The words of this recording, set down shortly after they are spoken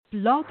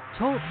Blog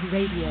Talk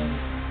Radio.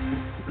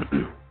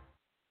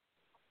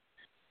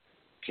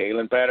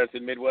 Kaylin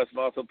Patterson, Midwest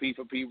Muscle,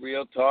 P4P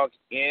Real Talk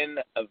in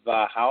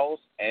the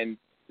house. And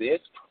this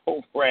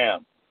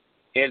program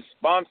is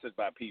sponsored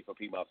by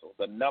P4P Muscle,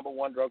 the number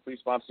one drug-free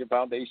sponsorship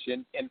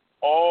foundation in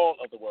all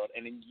of the world.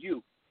 And in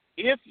you,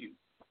 if you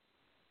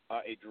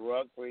are a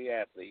drug-free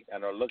athlete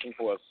and are looking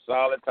for a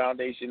solid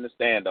foundation to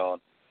stand on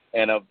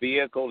and a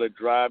vehicle to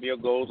drive your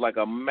goals like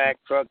a Mack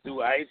truck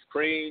through ice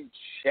cream,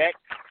 check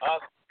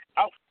us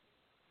out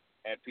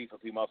at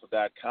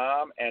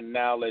P4PMuscle.com. And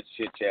now let's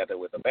chit-chat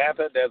with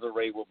Amantha.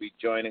 Desiree will be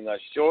joining us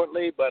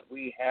shortly, but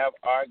we have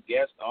our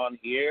guest on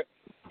here.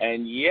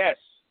 And yes,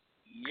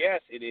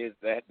 it is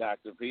that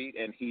Dr. Pete,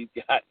 and he's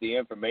got the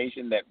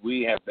information that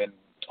we have been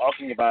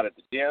talking about at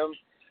the gym,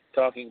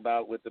 talking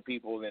about with the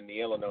people in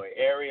the Illinois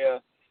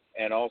area,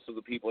 and also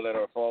the people that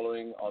are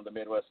following on the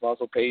Midwest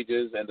Muscle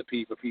pages and the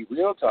P4P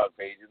Real Talk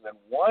pages. And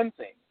one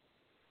thing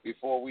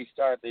before we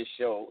start this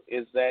show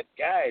is that,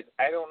 guys,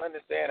 I don't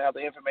understand how the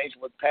information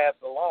was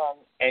passed along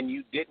and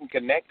you didn't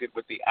connect it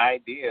with the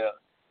idea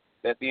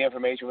that the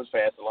information was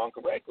passed along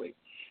correctly.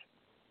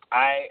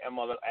 I am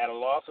at a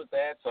loss with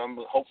that, so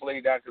hopefully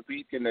Dr.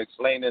 Pete can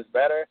explain this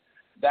better.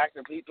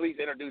 Dr. Pete, please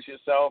introduce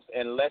yourself,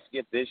 and let's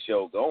get this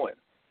show going.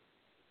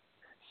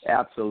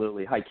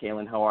 Absolutely. Hi,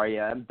 Kaylin. How are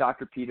you? I'm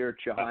Dr. Peter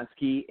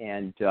Cichonski,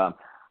 and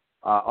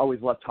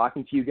always love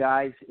talking to you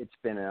guys.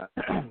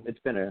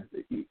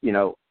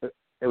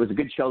 It was a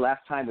good show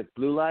last time with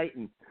blue light,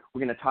 and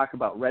we're going to talk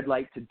about red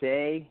light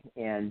today.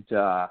 And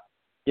I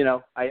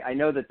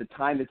know that the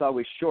time is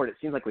always short. It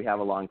seems like we have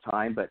a long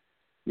time, but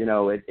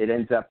it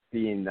ends up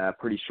being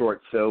pretty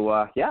short.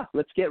 So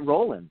let's get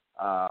rolling.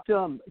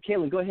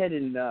 Kaylin, go ahead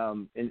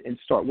and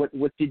start.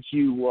 What did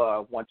you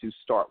want to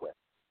start with?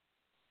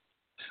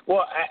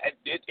 Well,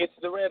 it's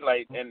the red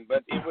light,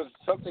 but it was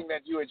something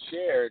that you had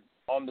shared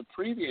on the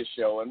previous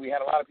show, and we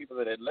had a lot of people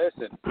that had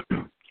listened.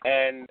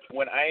 And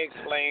when I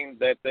explained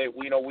that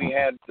we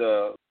had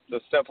the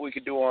stuff we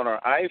could do on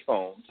our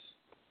iPhones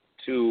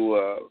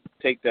to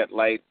take that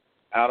light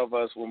out of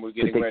us when we're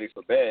getting ready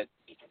for bed,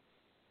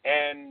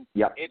 and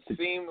it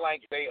seemed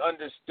like they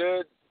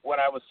understood what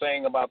I was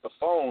saying about the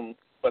phone,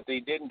 but they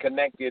didn't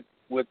connect it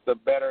with the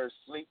better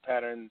sleep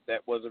pattern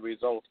that was a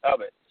result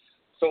of it.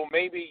 So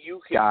maybe you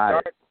can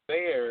start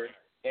there,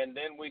 and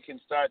then we can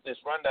start this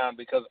rundown,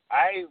 because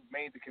I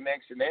made the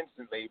connection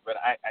instantly, but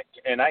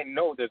I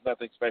know there's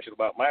nothing special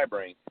about my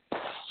brain.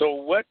 So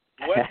what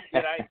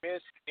did I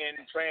miss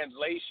in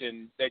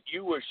translation that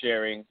you were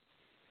sharing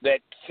that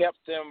kept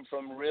them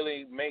from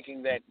really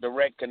making that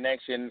direct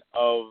connection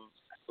of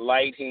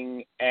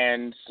lighting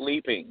and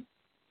sleeping?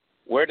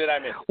 Where did I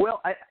miss it?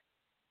 Well,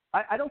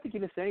 I don't think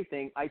you missed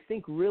anything. I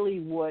think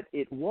really what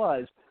it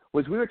was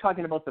we were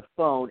talking about the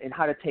phone and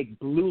how to take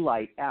blue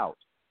light out.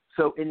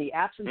 So in the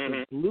absence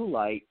of blue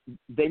light,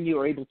 then you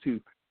are able to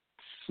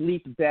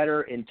sleep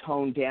better and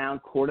tone down,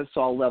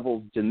 cortisol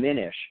levels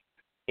diminish.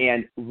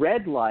 And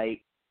red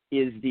light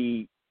is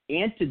the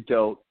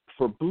antidote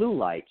for blue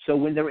light. So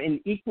when they're in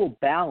equal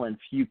balance,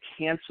 you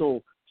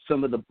cancel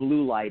some of the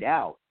blue light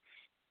out.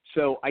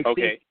 So I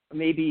think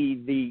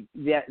maybe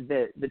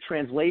the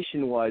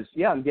translation was,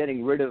 I'm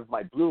getting rid of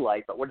my blue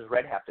light, but what does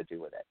red have to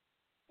do with it?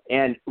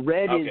 And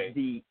red is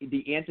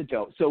the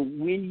antidote. So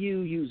when you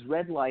use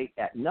red light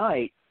at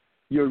night,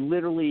 you're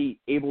literally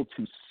able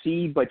to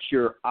see, but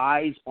your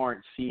eyes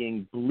aren't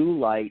seeing blue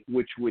light,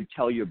 which would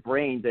tell your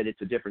brain that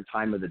it's a different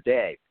time of the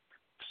day.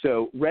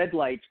 So red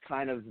light's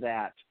kind of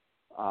that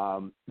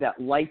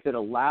light that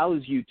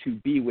allows you to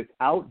be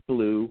without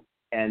blue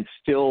and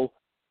still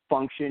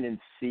function and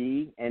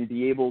see and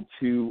be able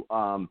to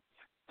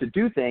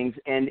do things.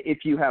 And if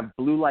you have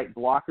blue light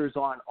blockers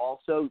on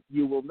also,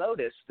 you will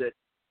notice that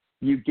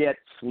you get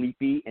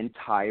sleepy and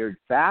tired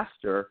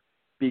faster,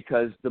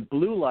 because the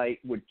blue light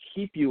would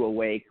keep you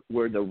awake,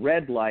 where the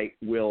red light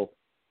will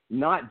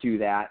not do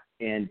that,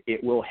 and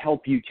it will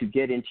help you to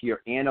get into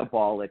your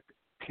anabolic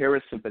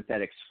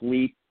parasympathetic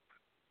sleep,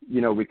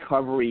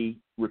 recovery,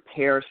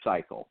 repair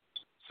cycle.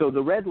 So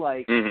the red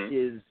light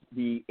is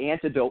the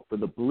antidote for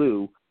the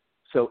blue.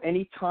 So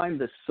anytime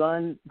the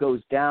sun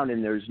goes down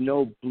and there's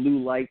no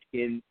blue light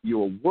in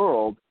your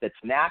world that's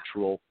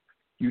natural,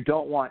 you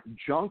don't want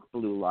junk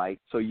blue light,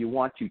 so you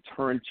want to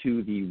turn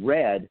to the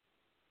red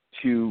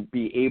to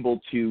be able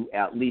to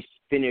at least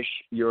finish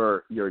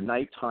your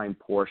nighttime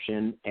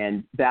portion,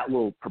 and that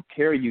will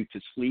prepare you to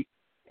sleep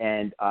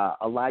and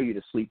allow you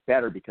to sleep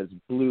better, because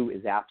blue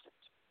is absent.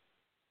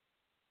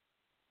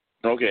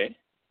 Okay.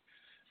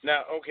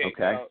 Now,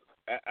 now,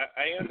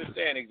 I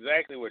understand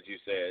exactly what you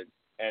said,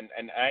 and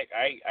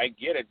I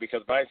get it,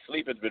 because my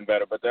sleep has been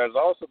better, but there's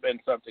also been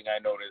something I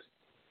noticed.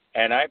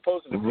 And I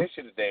posted a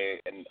picture today,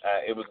 and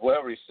it was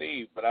well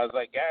received. But I was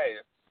like,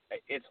 guys,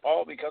 it's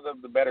all because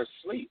of the better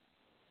sleep.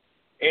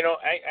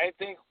 I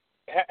think,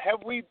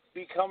 have we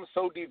become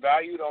so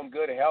devalued on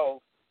good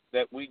health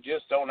that we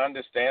just don't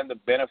understand the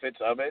benefits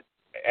of it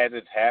as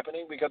it's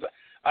happening? Because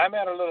I'm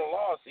at a little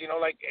loss.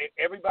 Like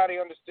everybody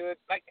understood.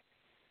 Like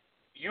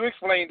you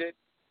explained it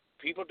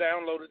people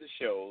downloaded the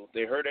show.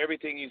 They heard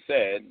everything you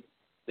said.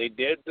 They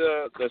did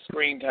the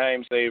screen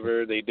time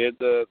saver. They did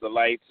the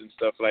lights and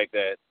stuff like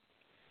that.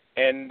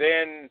 And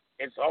then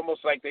it's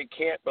almost like they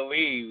can't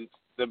believe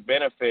the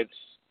benefits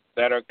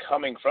that are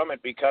coming from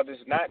it, because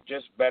it's not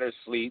just better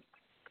sleep.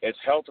 It's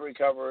health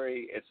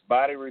recovery. It's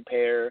body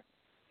repair.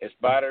 It's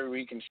body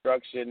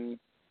reconstruction.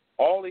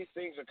 All these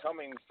things are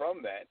coming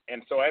from that.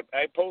 And so I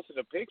posted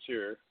a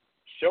picture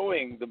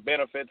showing the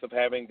benefits of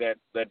having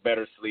that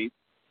better sleep,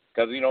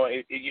 because,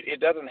 it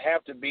doesn't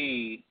have to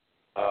be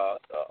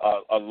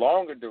a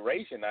longer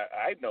duration.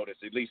 I've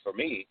noticed, at least for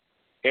me,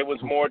 it was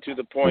more to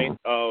the point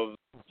of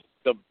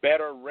the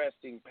better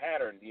resting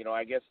pattern.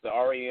 I guess the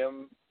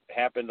REM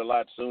happened a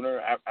lot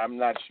sooner. I'm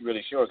not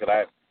really sure,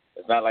 because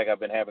it's not like I've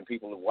been having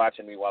people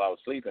watching me while I was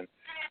sleeping.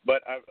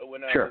 But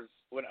when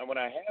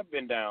I have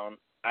been down,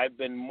 I've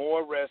been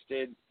more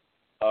rested,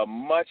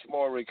 much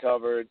more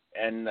recovered,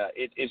 and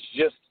it's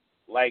just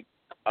like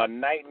a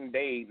night and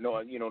day,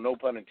 no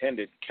pun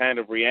intended, kind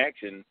of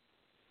reaction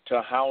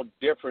to how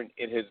different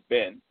it has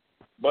been.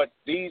 But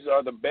these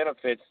are the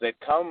benefits that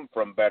come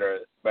from better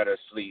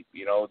sleep,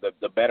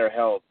 the better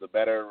health, the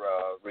better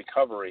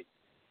recovery.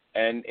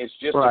 And it's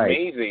just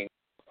amazing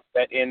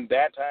that in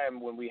that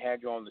time when we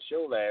had you on the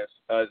show last,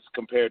 as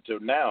compared to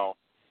now,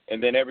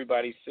 and then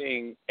everybody's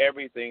seeing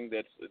everything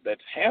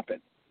that's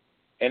happened.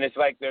 And it's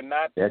like they're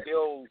not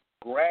still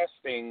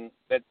grasping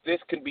that this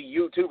could be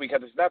you too,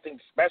 because there's nothing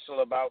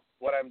special about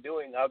what I'm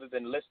doing other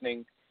than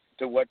listening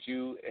to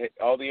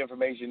all the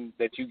information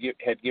that you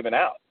had given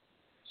out.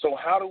 So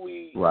how do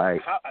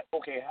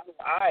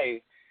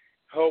I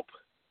help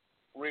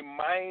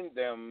remind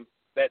them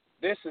that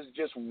this is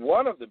just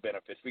one of the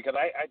benefits? Because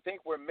I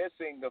think we're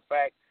missing the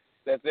fact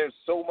that there's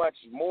so much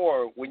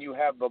more when you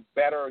have a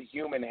better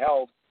human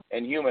health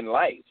and human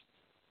life.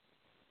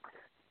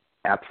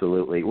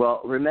 Absolutely.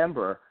 Well,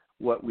 remember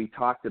what we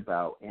talked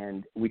about,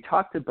 and we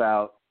talked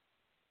about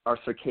our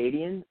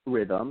circadian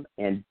rhythm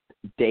and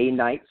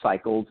day-night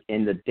cycles,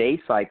 and the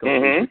day cycle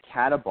is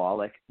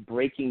catabolic,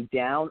 breaking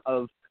down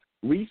of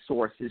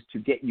resources to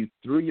get you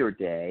through your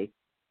day,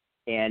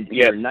 and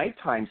your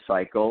nighttime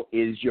cycle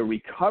is your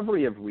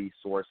recovery of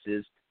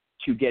resources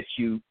to get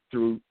you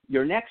through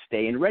your next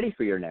day and ready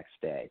for your next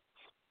day.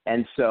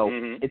 And so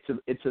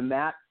it's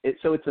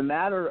a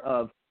matter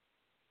of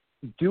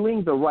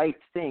doing the right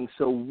thing.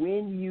 So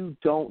when you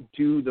don't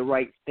do the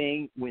right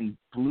thing, when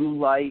blue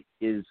light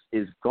is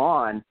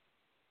gone,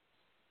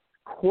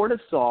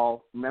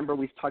 cortisol, remember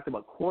we've talked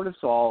about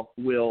cortisol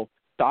will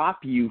stop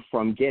you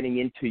from getting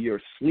into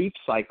your sleep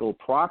cycle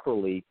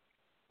properly.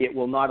 It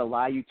will not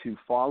allow you to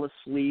fall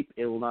asleep.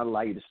 It will not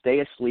allow you to stay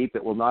asleep.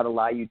 It will not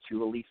allow you to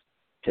release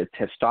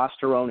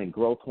testosterone and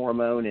growth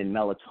hormone and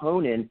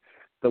melatonin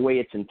the way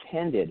it's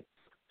intended.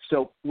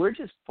 So we're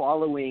just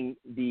following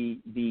the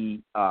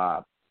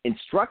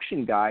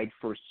instruction guide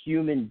for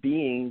human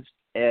beings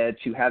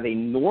to have a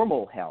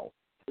normal health.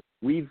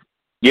 We've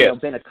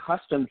been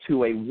accustomed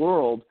to a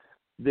world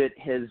that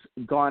has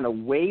gone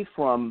away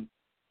from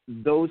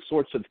those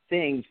sorts of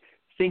things,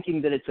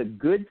 thinking that it's a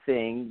good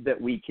thing that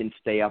we can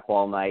stay up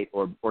all night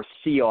or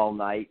see all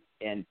night,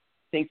 and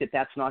think that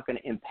that's not going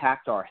to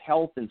impact our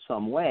health in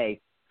some way.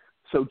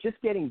 So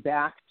just getting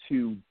back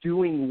to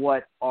doing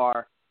what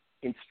our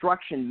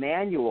instruction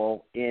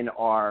manual in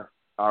our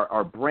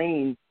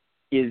brain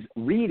is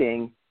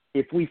reading,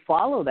 if we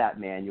follow that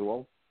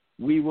manual,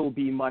 we will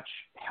be much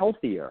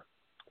healthier.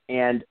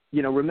 And,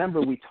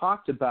 remember we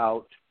talked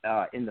about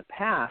in the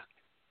past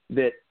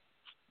that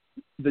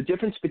the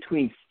difference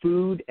between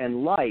food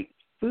and light,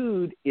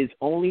 food is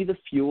only the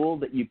fuel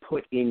that you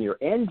put in your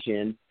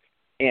engine,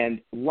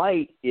 and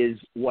light is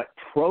what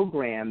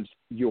programs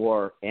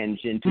your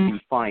engine to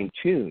be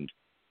fine-tuned.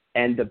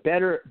 And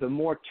the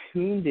more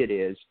tuned it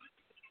is,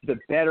 the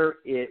better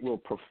it will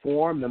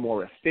perform, the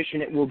more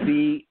efficient it will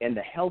be, and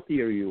the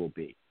healthier you will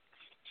be.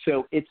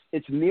 So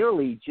it's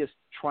merely just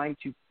trying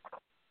to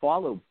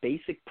follow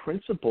basic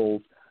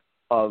principles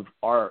of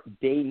our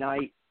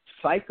day-night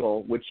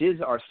cycle, which is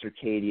our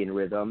circadian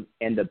rhythm,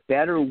 and the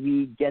better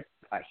we get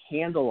a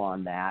handle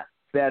on that,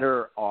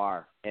 better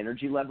our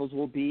energy levels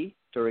will be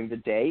during the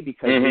day,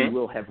 because we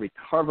will have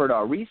recovered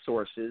our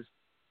resources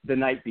the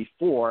night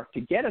before to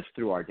get us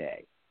through our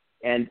day.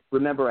 And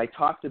remember, I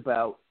talked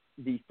about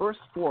the first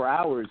 4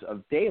 hours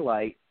of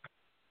daylight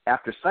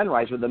after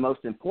sunrise were the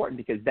most important,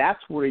 because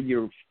that's where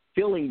you're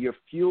filling your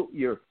fuel,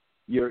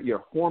 your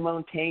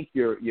hormone tank,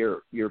 your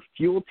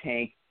fuel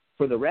tank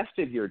for the rest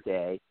of your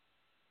day,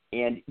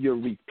 and you're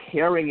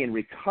repairing and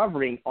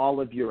recovering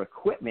all of your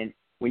equipment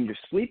when you're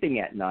sleeping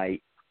at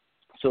night.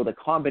 So the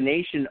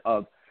combination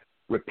of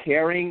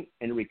repairing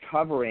and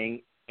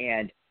recovering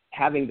and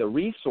having the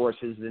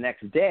resources the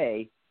next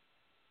day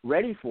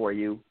ready for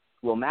you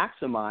will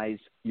maximize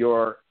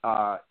your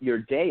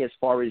day as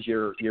far as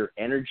your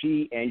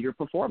energy and your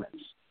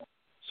performance.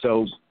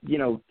 So,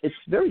 it's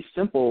very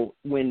simple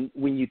when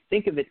you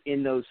think of it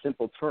in those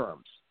simple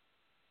terms.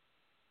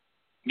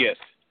 Yes.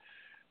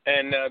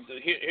 And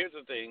here's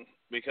the thing,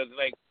 because,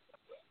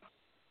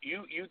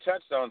 you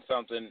touched on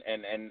something,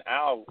 and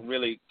Al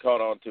really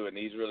caught on to it, and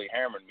he's really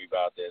hammering me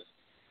about this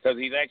because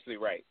he's actually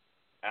right.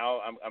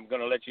 Al, I'm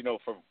going to let you know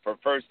for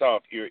first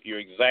off, you're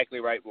exactly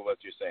right with what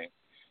you're saying,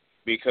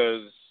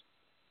 because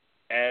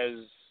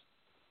as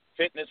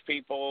fitness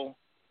people,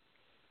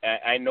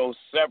 I know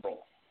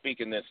several speak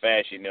in this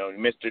fashion.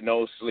 Mr.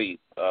 No Sleep,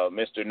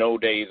 Mr. No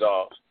Days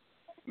Off,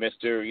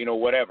 Mr.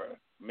 Whatever,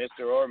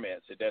 Mr. or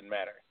Miss, it doesn't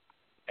matter,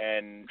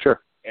 and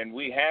sure. And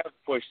we have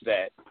pushed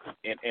that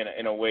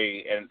in a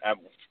way, and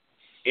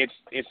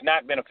it's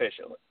not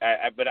beneficial.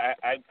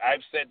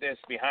 I've said this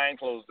behind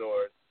closed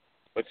doors,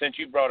 but since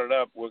you brought it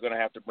up, we're going to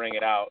have to bring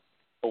it out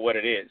for what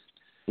it is.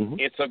 Mm-hmm.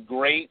 It's a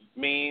great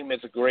meme.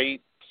 It's a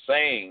great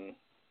saying,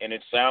 and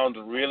it sounds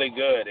really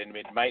good, and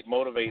it might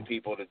motivate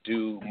people to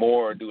do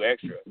more or do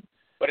extra,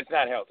 but it's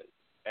not healthy.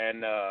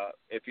 And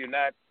if you're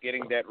not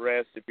getting that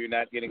rest, if you're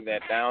not getting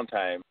that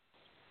downtime,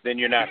 then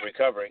you're not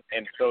recovering.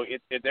 And so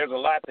there's a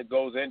lot that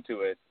goes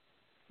into it,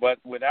 but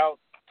without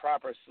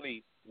proper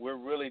sleep, we're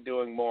really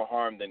doing more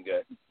harm than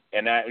good.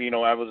 And I don't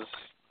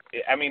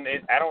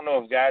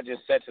know if God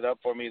just sets it up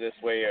for me this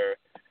way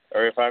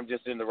or if I'm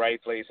just in the right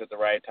place at the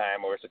right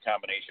time, or it's a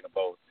combination of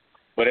both.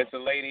 But it's a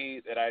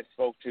lady that I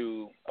spoke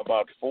to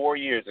about 4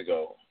 years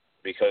ago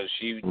because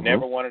she mm-hmm.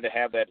 never wanted to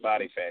have that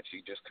body fat.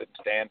 She just couldn't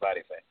stand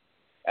body fat.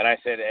 And I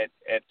said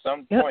at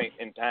some point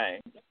in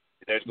time,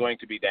 there's going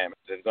to be damage.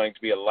 There's going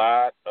to be a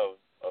lot of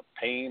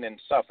pain and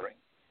suffering.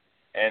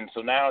 And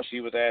so now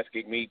she was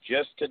asking me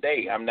just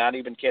today, I'm not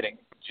even kidding,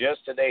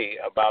 just today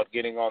about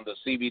getting on the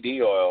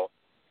CBD oil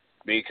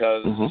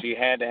because mm-hmm. she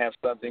had to have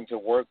something to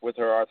work with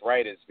her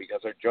arthritis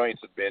because her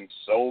joints have been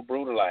so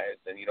brutalized.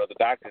 And, the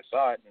doctor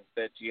saw it and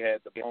said she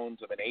had the bones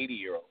of an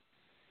 80-year-old.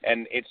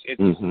 And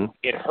mm-hmm.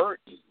 it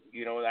hurts.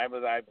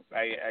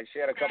 I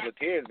shed a couple of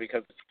tears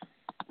because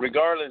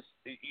regardless,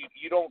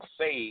 you don't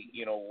say,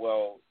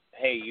 well,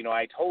 hey,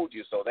 I told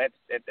you so. That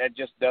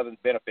just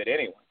doesn't benefit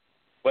anyone.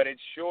 But it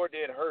sure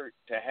did hurt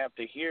to have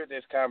to hear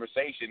this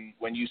conversation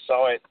when you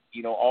saw it,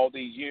 all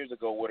these years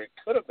ago where it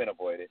could have been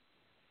avoided.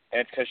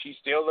 And because she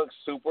still looks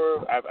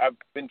super. I've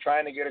been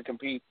trying to get her to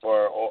compete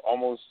for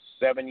almost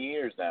 7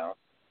 years now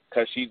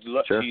because she's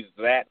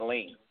that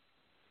lean.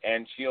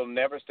 And she'll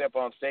never step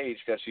on stage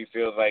because she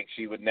feels like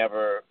she would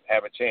never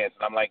have a chance.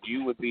 And I'm like,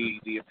 you would be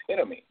the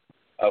epitome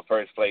of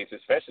first place,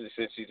 especially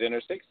since she's in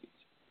her 60s.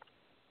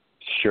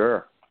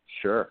 Sure.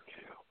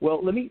 Well,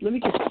 let me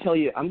just tell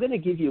you, I'm going to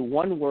give you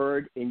one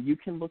word, and you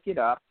can look it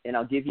up, and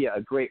I'll give you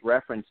a great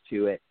reference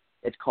to it.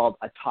 It's called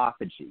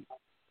autophagy,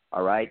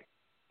 all right?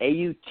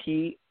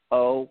 Autophagy.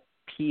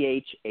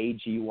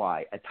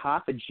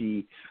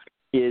 Autophagy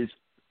is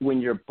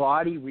when your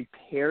body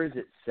repairs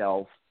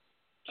itself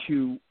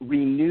to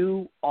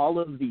renew all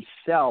of the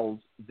cells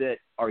that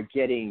are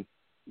getting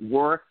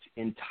worked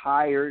and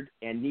tired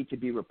and need to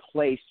be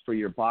replaced for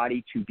your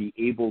body to be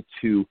able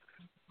to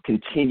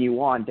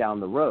continue on down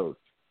the road.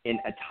 And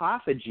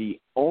autophagy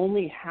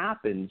only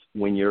happens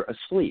when you're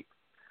asleep.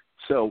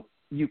 So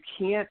you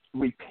can't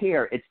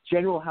repair. It's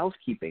general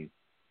housekeeping.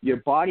 Your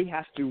body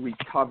has to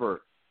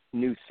recover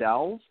new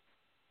cells,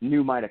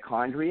 new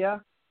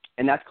mitochondria,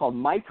 and that's called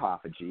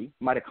mitophagy,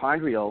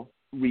 mitochondrial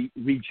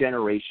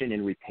regeneration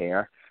and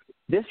repair.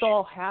 This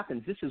all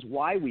happens. This is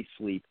why we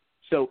sleep.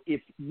 So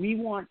if we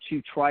want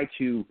to try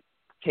to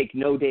take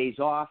no days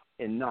off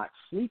and not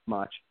sleep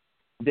much,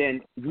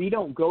 then we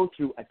don't go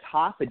through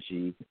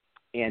autophagy,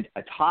 and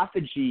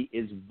autophagy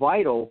is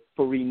vital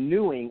for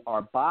renewing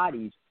our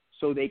bodies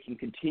so they can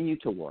continue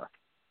to work.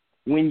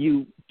 When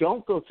you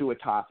don't go through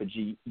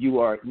autophagy, you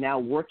are now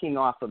working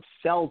off of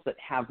cells that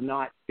have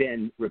not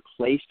been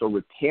replaced or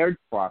repaired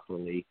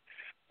properly,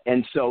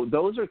 and so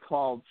those are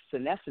called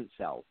senescent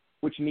cells,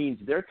 which means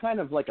they're kind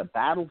of like a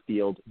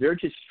battlefield. They're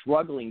just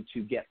struggling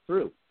to get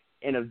through,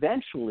 and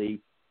eventually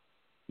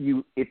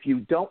if you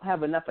don't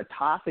have enough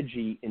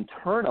autophagy and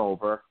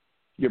turnover,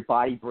 your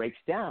body breaks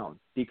down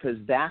because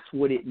that's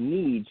what it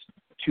needs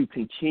to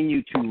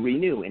continue to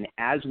renew. And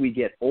as we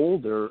get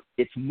older,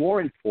 it's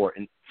more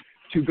important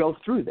to go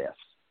through this.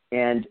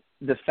 And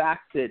the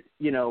fact that,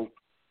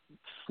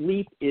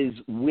 sleep is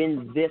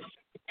when this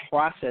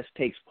process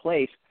takes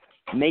place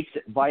makes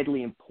it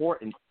vitally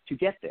important to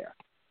get there.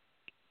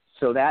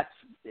 So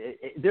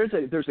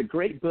there's a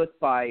great book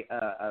by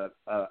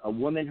a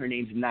woman. Her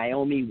name's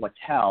Naomi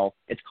Wattell.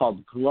 It's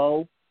called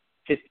Glow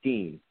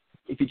 15.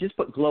 If you just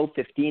put Glow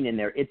 15 in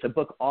there, it's a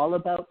book all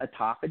about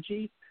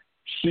autophagy.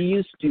 She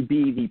used to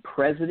be the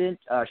president.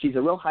 She's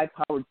a real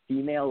high-powered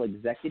female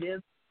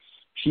executive.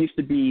 She used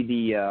to be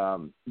the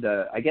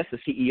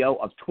CEO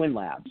of Twin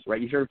Labs,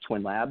 right? You've heard of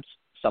Twin Labs,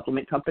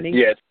 supplement company?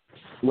 Yes.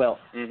 Well,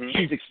 mm-hmm.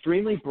 She's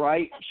extremely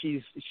bright.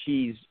 She's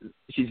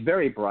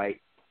very bright.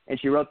 And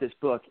she wrote this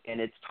book,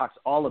 and it talks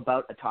all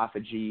about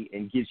autophagy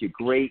and gives you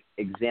great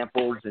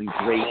examples and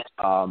great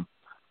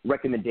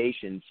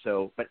recommendations.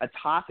 But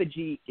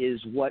autophagy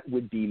is what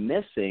would be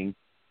missing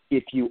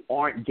if you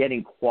aren't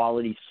getting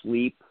quality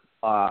sleep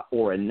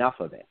or enough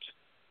of it.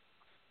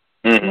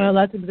 Mm-hmm. Well,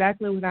 that's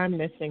exactly what I'm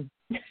missing.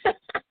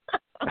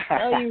 I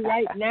tell you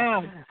right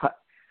now.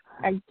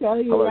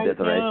 Hello,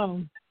 Desiree.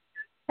 Now.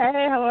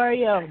 Hey, how are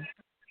you?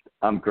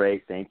 I'm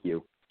great, thank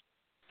you.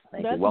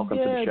 Thank you. Welcome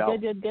to the show.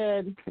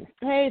 Good.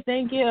 Hey,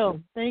 thank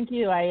you.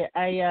 I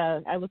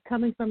was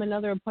coming from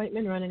another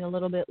appointment, running a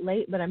little bit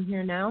late, but I'm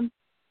here now.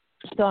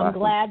 So I'm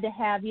glad to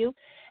have you.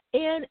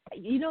 And,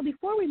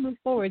 before we move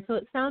forward, so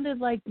it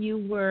sounded like you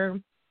were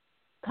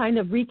kind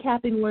of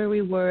recapping where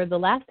we were the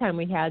last time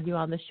we had you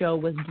on the show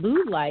with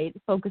blue light,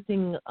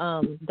 focusing,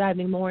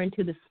 diving more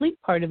into the sleep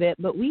part of it.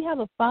 But we have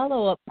a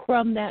follow-up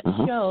from that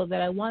show that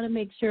I want to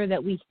make sure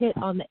that we hit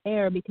on the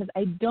air, because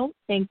I don't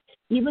think,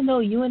 even though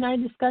you and I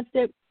discussed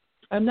it,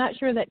 I'm not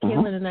sure that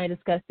Kaylin and I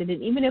discussed it.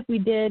 And even if we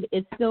did,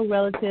 it's still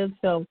relative,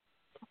 so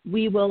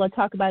we will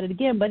talk about it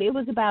again. But it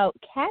was about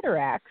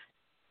cataracts.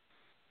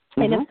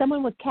 And if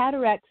someone with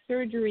cataract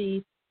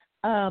surgery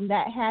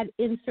that had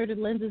inserted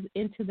lenses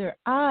into their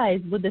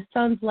eyes, would the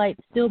sun's light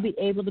still be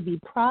able to be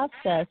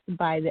processed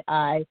by the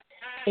eye?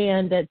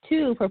 And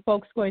two, for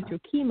folks going through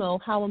chemo,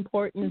 how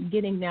important is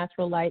getting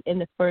natural light in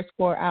the first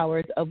 4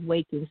 hours of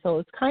waking? So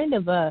it's kind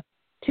of a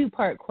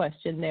two-part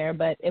question there.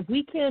 But if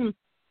we can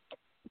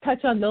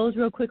touch on those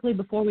real quickly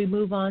before we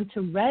move on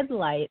to red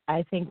light,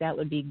 I think that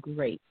would be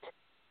great.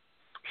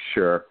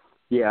 Sure.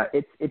 Yeah,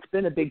 it's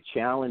been a big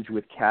challenge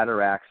with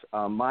cataracts.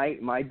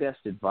 My best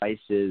advice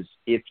is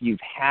if you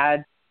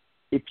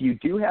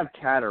do have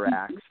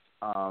cataracts,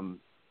 and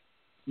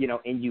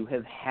you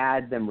have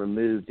had them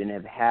removed and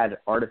have had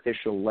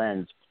artificial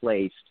lens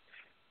placed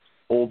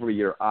over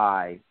your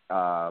eye,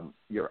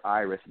 your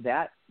iris,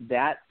 that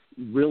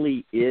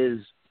really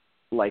is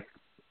like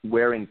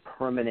wearing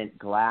permanent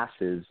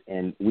glasses,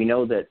 and we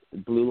know that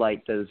blue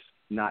light does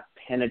not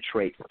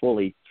penetrate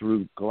fully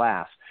through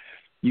glass.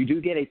 You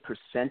do get a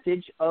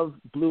percentage of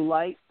blue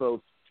light,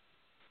 both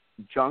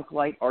junk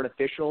light,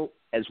 artificial,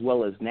 as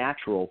well as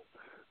natural,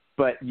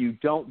 but you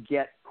don't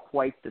get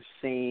quite the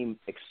same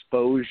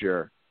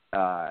exposure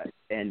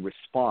and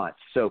response.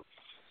 So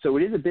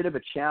it is a bit of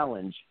a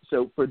challenge.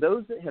 So for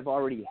those that have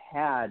already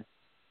had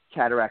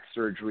cataract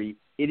surgery,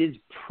 it is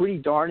pretty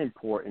darn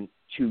important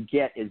to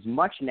get as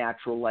much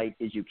natural light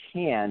as you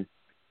can,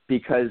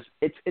 because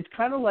it's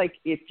kind of like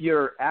if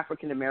you're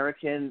African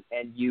American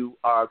and you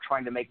are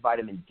trying to make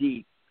vitamin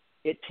D,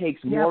 it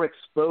takes more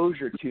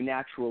exposure to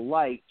natural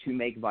light to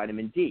make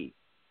vitamin D,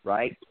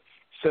 right?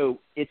 So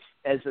it's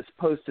as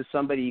opposed to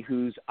somebody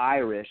who's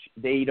Irish,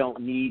 they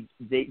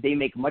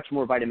make much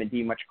more vitamin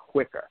D much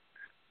quicker,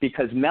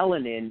 because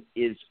melanin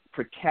is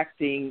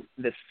protecting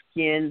the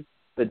skin.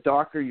 The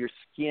darker your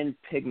skin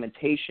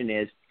pigmentation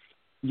is,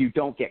 you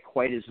don't get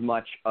quite as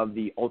much of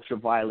the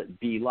ultraviolet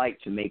B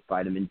light to make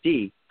vitamin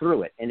D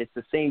through it. And it's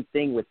the same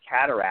thing with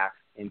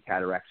cataracts and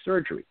cataract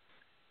surgery.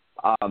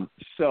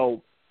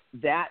 So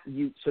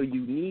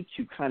you need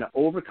to kind of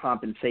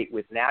overcompensate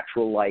with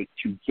natural light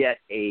to get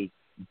a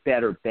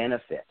better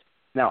benefit.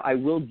 Now, I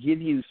will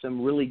give you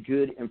some really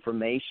good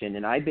information,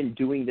 and I've been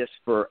doing this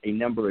for a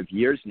number of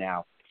years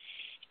now.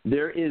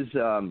 There's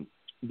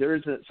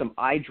some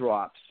eye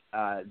drops.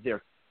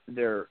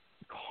 They're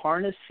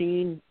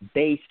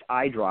carnosine-based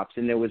eye drops,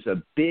 and there was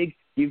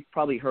you've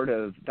probably heard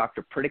of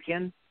Dr.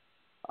 Pritikin,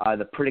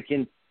 the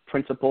Pritikin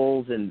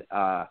principles, and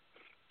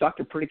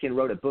Dr. Pritikin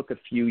wrote a book a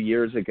few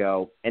years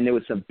ago, and there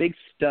was a big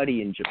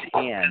study in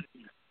Japan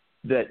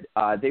that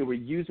they were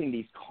using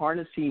these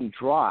carnosine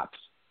drops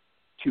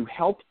to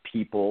help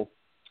people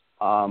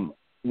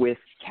with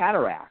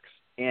cataracts.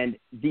 And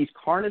these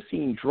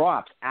carnosine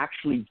drops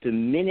actually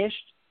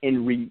diminished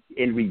and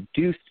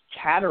reduced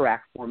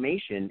cataract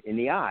formation in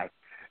the eye.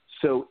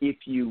 So if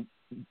you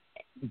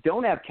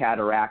don't have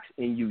cataracts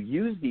and you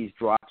use these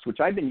drops, which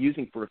I've been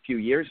using for a few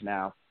years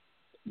now,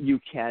 you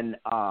can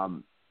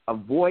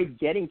avoid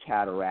getting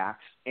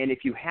cataracts. And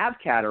if you have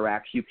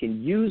cataracts, you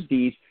can use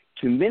these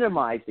to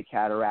minimize the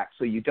cataracts,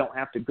 so you don't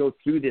have to go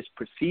through this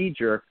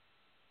procedure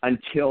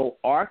until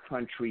our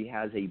country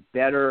has a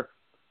better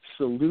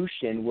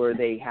solution where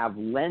they have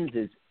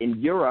lenses. In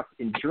Europe,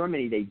 in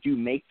Germany, they do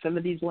make some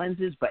of these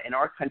lenses, but in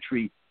our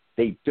country,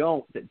 they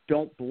don't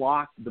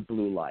block the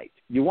blue light.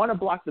 You want to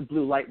block the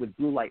blue light with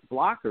blue light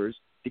blockers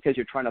because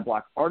you're trying to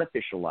block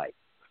artificial light.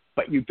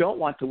 But you don't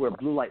want to wear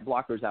blue light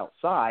blockers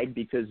outside,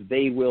 because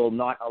they will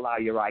not allow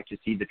your eye to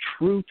see the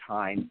true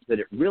time that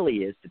it really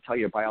is to tell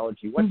your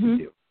biology what to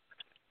do.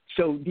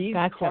 So these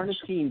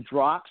carnosine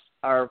drops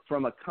are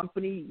from a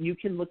company. You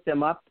can look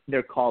them up.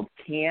 They're called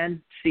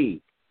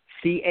CAN-C,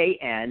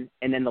 C-A-N,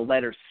 and then the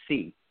letter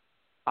C,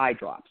 eye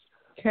drops.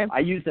 Okay. I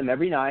use them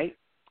every night,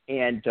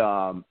 and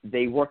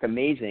they work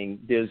amazing.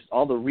 There's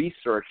all the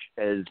research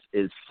is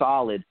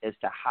solid as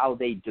to how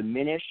they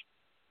diminish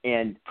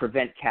and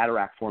prevent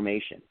cataract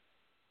formation.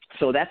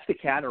 So that's the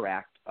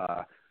cataract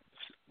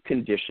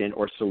condition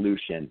or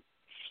solution.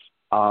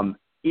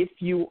 If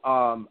you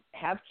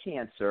have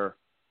cancer,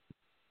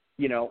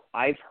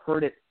 I've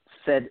heard it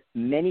said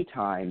many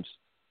times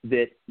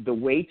that the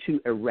way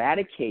to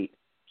eradicate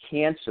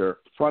cancer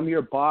from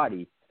your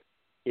body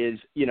is,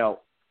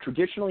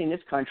 traditionally in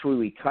this country,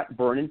 we cut,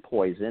 burn, and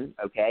poison,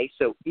 okay?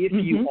 So if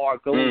you are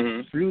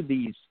going through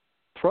these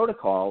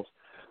protocols,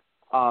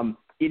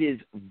 it is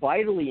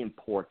vitally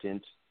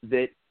important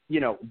that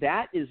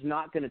that is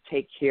not going to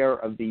take care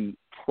of the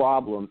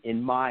problem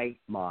in my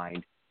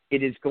mind.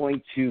 It is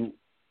going to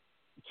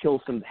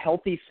kill some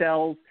healthy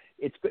cells.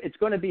 It's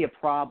going to be a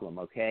problem,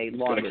 okay? It's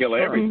going to kill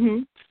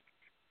everything.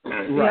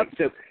 Mm-hmm. Right.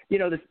 So,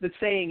 the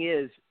saying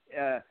is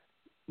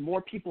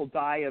more people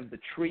die of the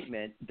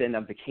treatment than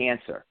of the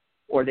cancer,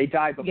 or they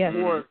die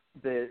before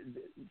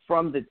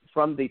from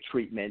the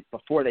treatment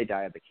before they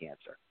die of the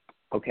cancer.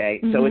 Okay?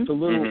 Mm-hmm. So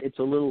it's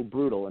a little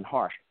brutal and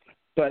harsh.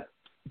 But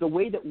the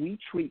way that we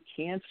treat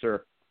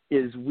cancer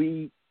is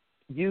we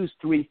use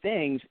three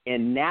things,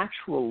 and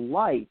natural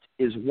light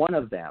is one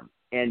of them.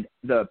 And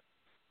the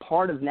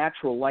part of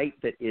natural light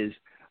that is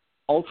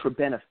ultra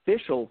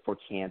beneficial for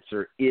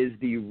cancer is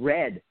the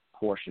red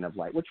portion of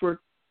light, which we're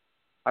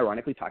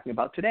ironically talking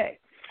about today.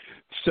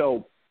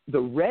 So the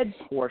red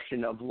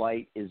portion of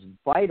light is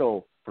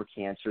vital for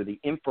cancer, the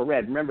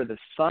infrared. Remember, the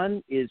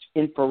sun is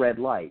infrared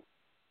light.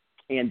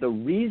 And the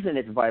reason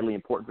it's vitally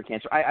important for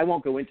cancer, I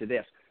won't go into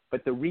this,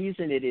 but the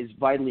reason it is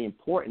vitally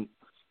important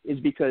is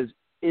because,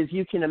 as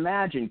you can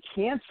imagine,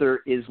 cancer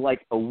is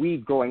like a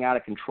weed growing out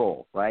of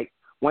control, right?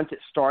 Once it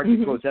starts,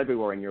 it grows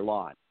everywhere in your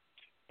lawn.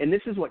 And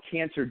this is what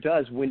cancer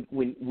does.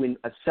 When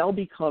a cell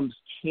becomes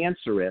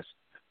cancerous,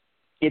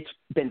 it's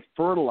been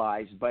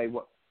fertilized by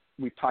what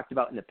we've talked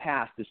about in the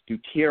past, this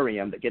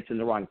deuterium that gets in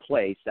the wrong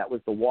place. That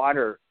was the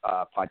water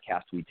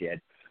podcast we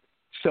did.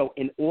 So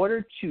in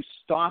order to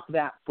stop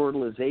that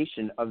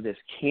fertilization of this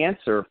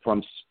cancer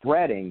from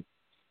spreading,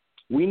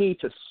 we need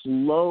to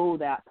slow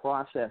that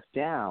process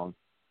down,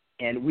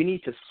 and we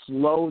need to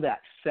slow that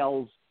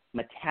cell's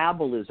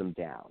metabolism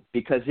down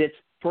because it's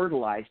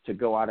fertilized to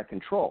go out of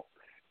control.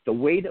 The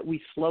way that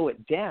we slow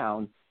it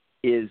down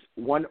is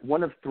one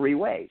of three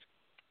ways.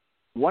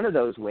 One of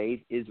those ways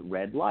is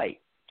red light,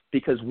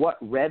 because what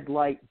red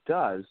light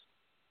does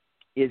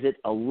is it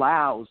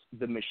allows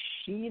the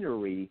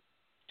machinery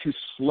to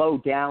slow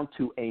down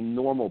to a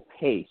normal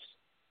pace.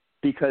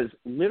 Because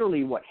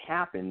literally what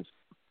happens,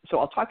 so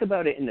I'll talk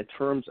about it in the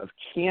terms of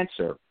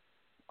cancer.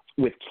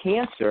 With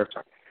cancer,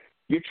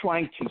 you're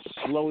trying to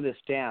slow this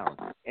down.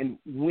 And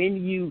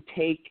when you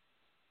take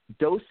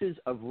doses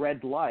of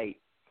red light,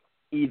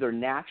 either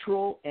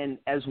natural, and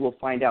as we'll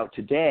find out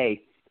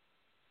today,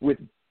 with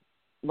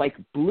like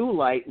blue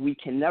light, we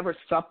can never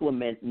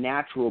supplement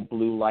natural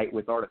blue light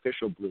with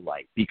artificial blue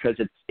light because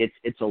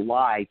it's a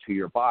lie to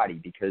your body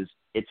because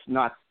it's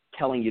not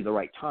telling you the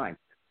right time.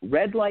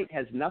 Red light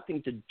has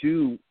nothing to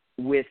do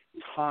with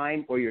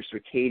time or your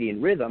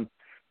circadian rhythm.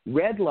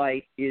 Red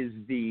light is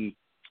the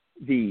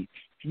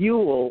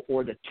fuel,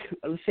 or let's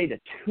say the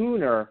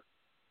tuner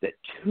that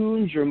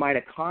tunes your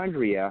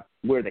mitochondria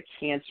where the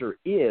cancer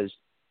is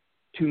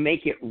to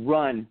make it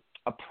run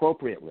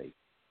appropriately.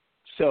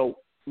 So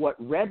what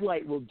red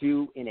light will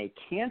do in a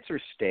cancer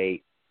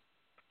state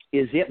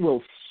is it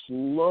will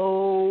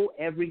slow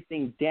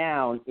everything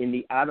down in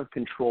the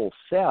out-of-control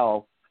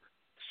cell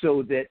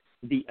so that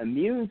the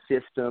immune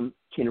system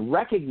can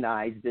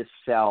recognize this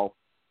cell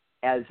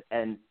as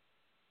a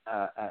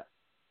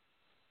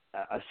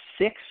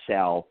sick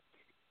cell,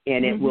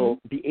 and it will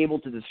be able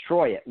to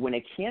destroy it. When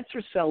a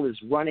cancer cell is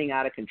running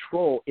out of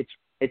control,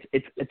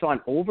 it's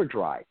on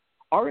overdrive.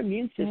 Our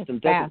immune system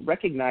doesn't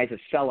recognize a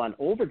cell on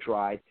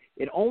overdrive.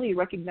 It only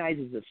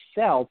recognizes a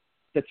cell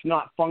that's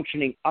not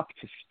functioning up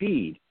to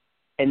speed.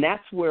 And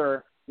that's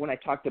where, when I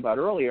talked about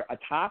earlier,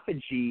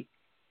 autophagy,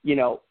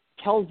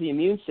 tells the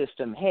immune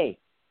system, hey,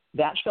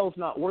 that cell's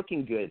not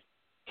working good.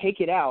 Take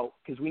it out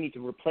because we need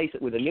to replace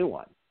it with a new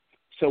one.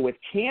 So with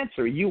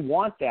cancer, you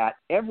want that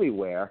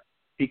everywhere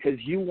because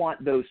you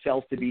want those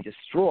cells to be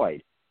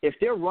destroyed. If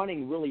they're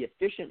running really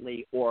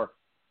efficiently or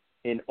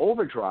in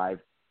overdrive,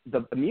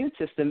 the immune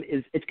system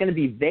it's going to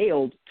be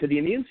veiled to the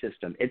immune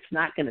system. It's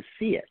not going to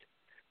see it.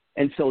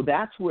 And so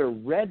that's where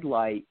red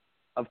light,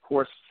 of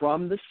course,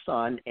 from the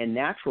sun and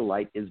natural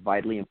light is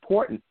vitally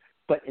important.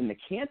 But in the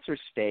cancer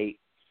state,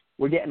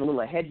 we're getting a little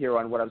ahead here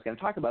on what I was going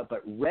to talk about,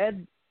 but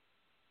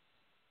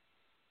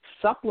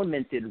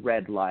supplemented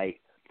red light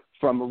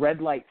from red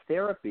light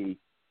therapy,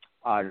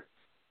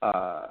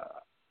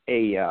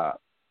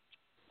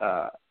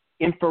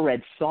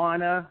 infrared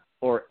sauna,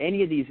 or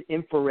any of these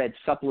infrared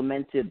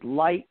supplemented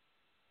light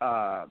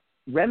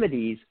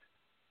remedies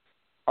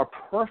are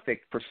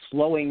perfect for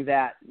slowing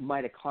that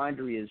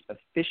mitochondria's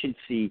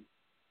efficiency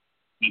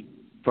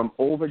from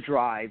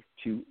overdrive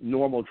to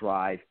normal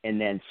drive, and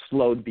then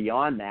slowed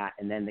beyond that,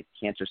 and then the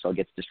cancer cell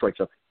gets destroyed.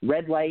 So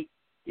red light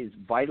is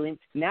vitally,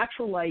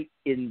 natural light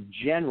in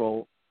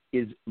general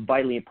is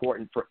vitally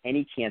important for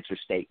any cancer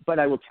state. But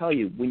I will tell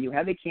you, when you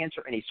have a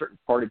cancer in a certain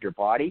part of your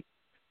body,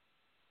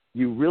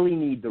 you really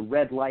need the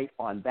red light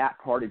on that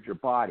part of your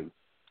body,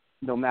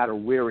 no matter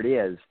where it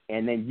is.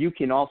 And then you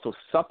can also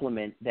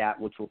supplement that,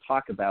 which we'll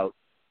talk about,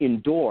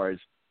 indoors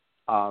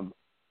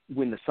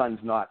when the sun's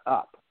not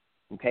up.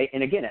 Okay?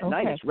 And again, at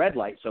night it's red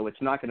light, so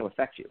it's not going to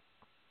affect you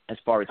as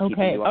far as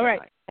keeping you up at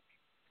night.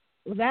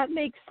 Well, that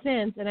makes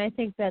sense, and I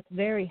think that's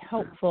very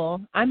helpful.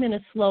 I'm going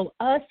to slow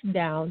us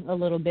down a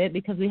little bit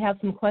because we have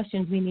some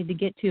questions we need to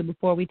get to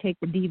before we take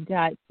the deep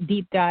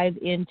dive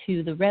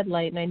into the red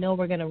light, and I know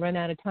we're going to run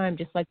out of time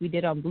just like we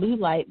did on blue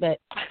light,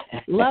 but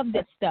love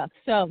this stuff.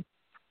 So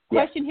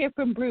question here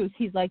from Bruce.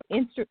 He's like,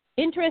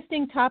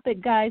 interesting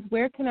topic, guys.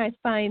 Where can I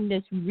find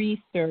this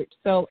research?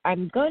 So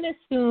I'm going to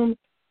assume,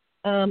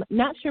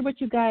 not sure what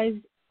you guys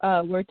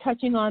were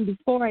touching on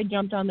before I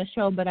jumped on the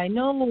show, but I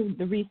know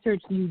the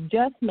research you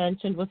just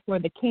mentioned was for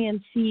the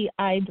CanC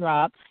eye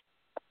drops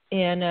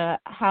and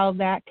how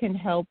that can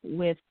help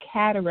with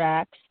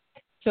cataracts.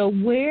 So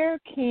where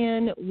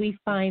can we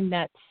find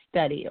that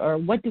study, or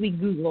what do we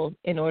Google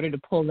in order to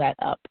pull that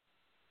up?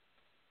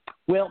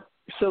 Well,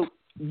 so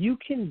you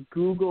can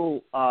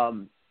Google,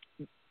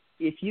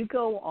 if you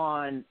go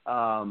on,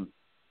 are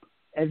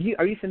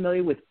you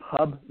familiar with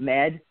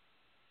PubMed?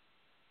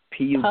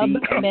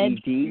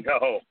 PubMed?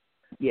 No,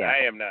 yeah. I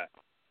am not.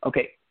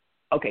 Okay.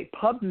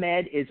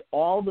 PubMed is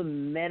all the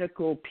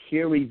medical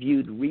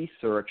peer-reviewed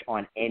research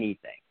on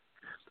anything.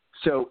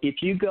 So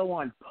if you go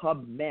on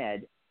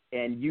PubMed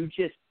and you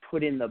just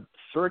put in the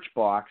search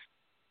box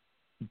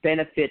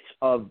benefits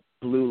of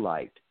blue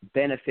light,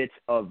 benefits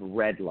of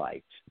red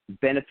light,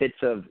 benefits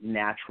of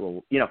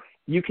natural,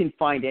 you can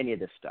find any of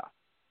this stuff.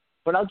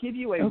 But I'll give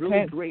you a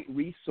really great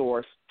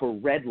resource for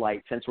red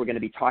light, since we're going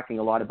to be talking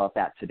a lot about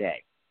that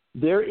today.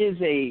 There is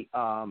a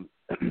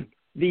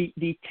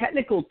the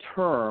technical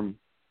term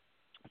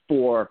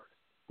for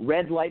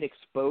red light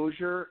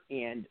exposure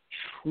and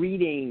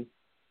treating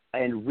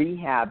and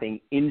rehabbing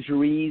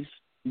injuries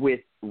with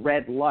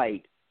red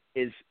light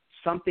is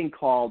something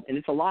called, and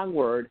it's a long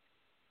word,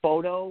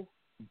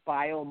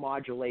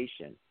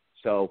 photobiomodulation.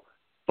 So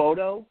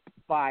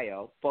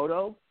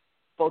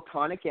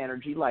photonic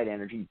energy, light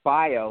energy,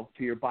 bio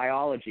to your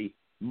biology,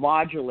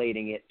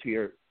 modulating it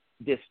to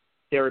this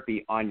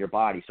therapy on your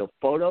body. So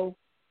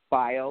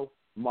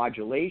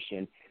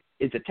photobiomodulation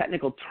is a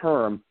technical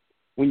term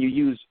when you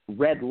use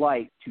red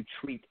light to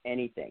treat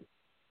anything.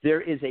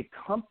 There is a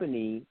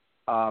company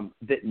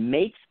that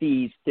makes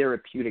these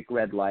therapeutic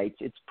red lights.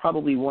 It's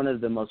probably one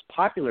of the most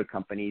popular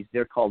companies.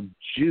 They're called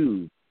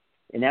Joovv,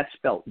 and that's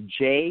spelled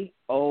Joovv.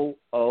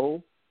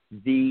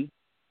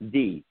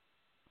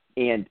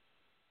 And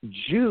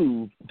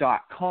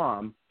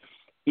Joovv.com,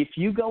 if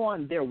you go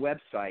on their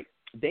website,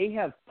 they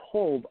have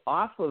pulled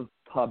off of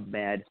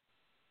PubMed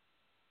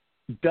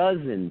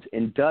dozens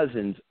and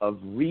dozens of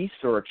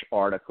research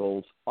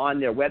articles on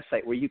their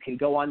website, where you can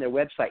go on their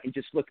website and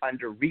just look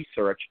under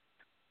research,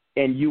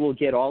 and you will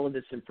get all of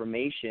this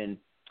information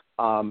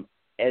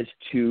as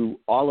to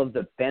all of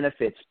the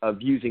benefits of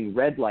using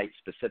red light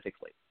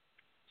specifically.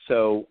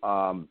 So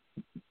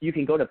you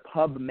can go to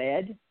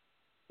PubMed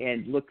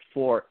and look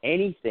for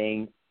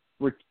anything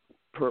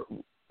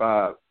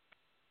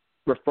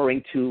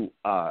referring to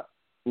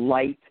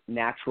light,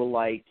 natural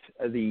light,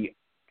 the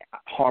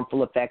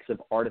harmful effects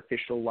of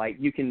artificial light.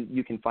 You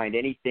can find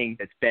anything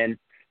that's been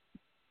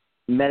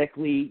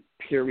medically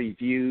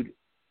peer-reviewed,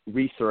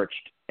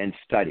 researched, and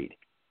studied.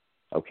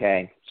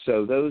 Okay,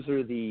 so those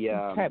are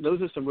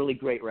those are some really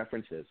great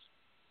references.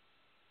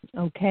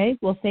 Okay,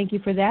 well, thank you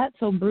for that.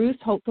 So, Bruce,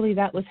 hopefully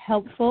that was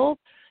helpful.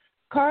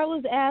 Carl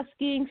is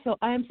asking, so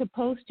I'm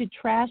supposed to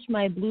trash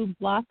my blue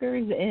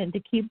blockers and to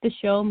keep the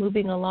show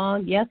moving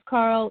along? Yes,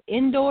 Carl.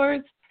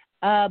 Indoors,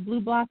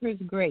 blue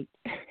blockers, great.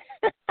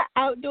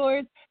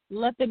 Outdoors,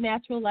 let the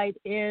natural light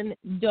in.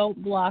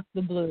 Don't block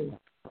the blue.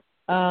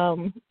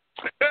 And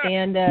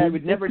we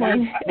would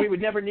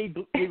never need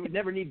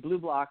blue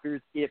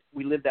blockers if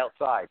we lived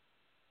outside.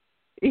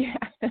 Yeah,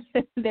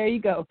 there you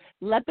go.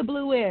 Let the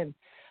blue in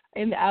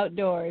the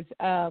outdoors.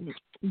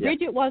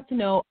 Bridget wants to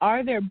know,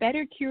 are there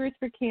better cures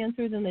for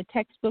cancer than the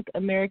textbook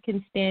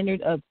American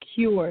Standard of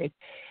Cures?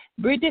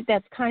 Bridget,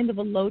 that's kind of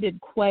a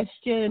loaded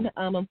question.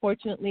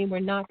 Unfortunately, we're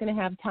not going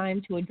to have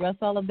time to address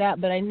all of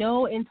that, but I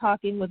know in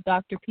talking with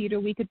Dr. Peter,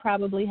 we could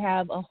probably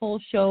have a whole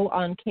show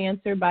on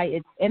cancer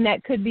and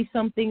that could be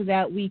something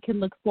that we can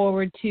look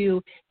forward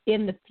to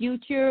in the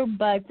future.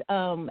 But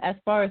as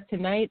far as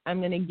tonight, I'm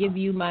going to give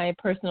you my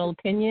personal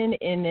opinion,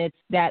 and it's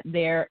that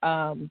the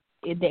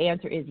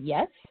answer is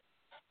yes.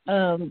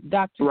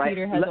 Dr.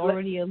 Peter has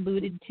already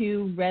alluded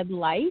to red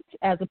light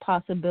as a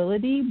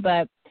possibility,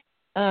 but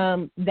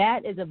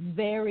that is a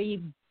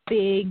very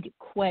big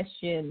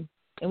question,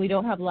 and we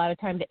don't have a lot of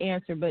time to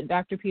answer. But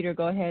Dr. Peter,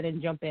 go ahead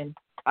and jump in.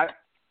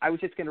 I was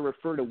just going to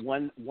refer to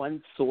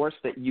one source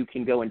that you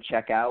can go and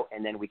check out,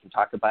 and then we can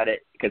talk about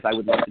it, because I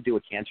would love to do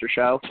a cancer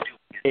show.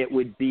 It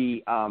would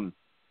be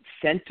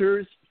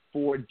Centers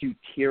for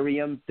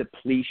Deuterium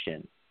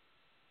Depletion.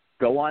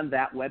 Go on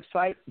that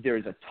website.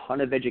 There's a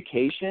ton of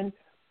education,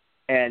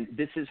 and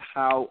this is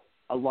how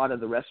a lot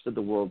of the rest of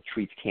the world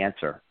treats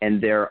cancer,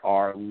 and there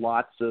are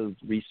lots of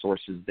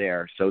resources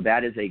there. So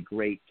that is a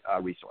great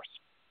resource.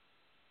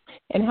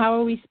 And how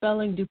are we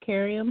spelling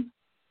deuterium?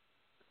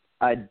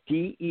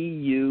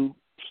 Deuterium.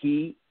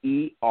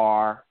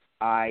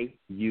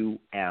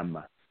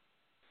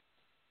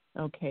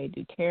 Okay,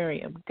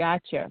 deuterium.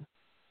 Gotcha.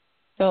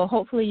 So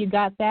hopefully you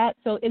got that.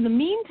 So in the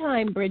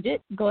meantime,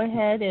 Bridget, go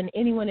ahead, and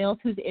anyone else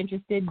who's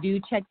interested, do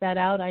check that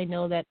out. I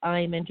know that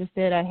I'm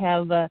interested. I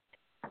have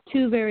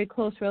two very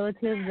close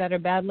relatives that are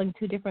battling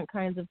two different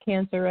kinds of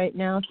cancer right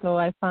now, so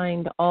I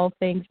find all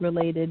things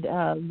related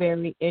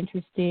very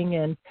interesting,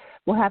 and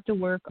we'll have to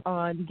work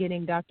on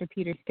getting Dr.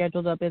 Peter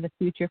scheduled up in the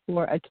future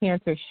for a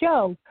cancer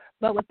show.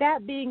 But with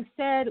that being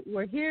said,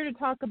 we're here to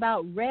talk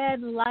about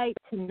red light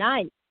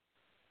tonight.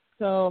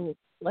 So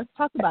let's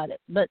talk about it.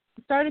 But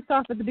start us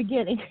off at the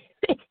beginning,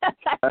 because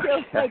I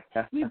feel like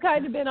we've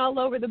kind of been all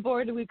over the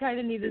board, and we kind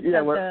of need to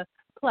set the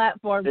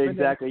platform for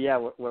exactly. this.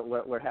 Yeah,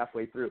 we're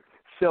halfway through.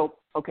 So,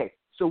 okay,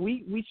 so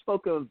we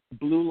spoke of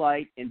blue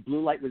light, and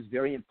blue light was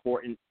very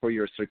important for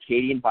your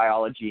circadian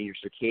biology and your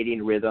circadian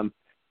rhythm,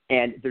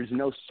 and there's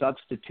no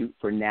substitute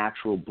for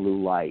natural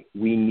blue light.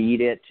 We need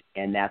it,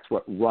 and that's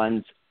what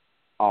runs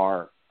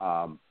our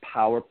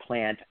power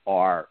plant,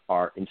 our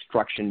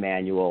instruction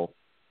manual,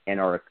 and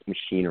our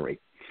machinery.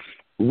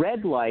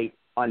 Red light,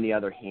 on the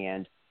other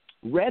hand,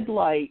 blue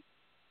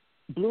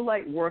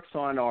light works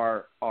on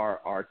our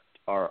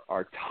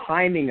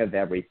timing of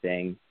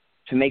everything,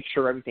 to make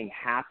sure everything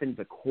happens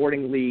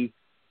according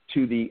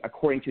to the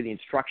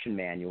instruction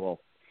manual.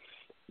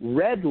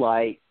 Red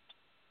light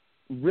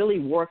really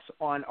works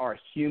on our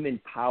human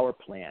power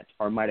plant,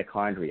 our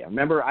mitochondria.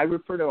 Remember, I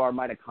refer to our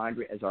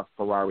mitochondria as our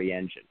Ferrari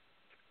engine.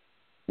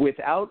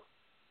 Without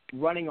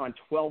running on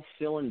 12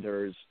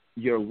 cylinders,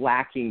 you're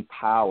lacking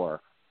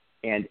power,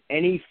 and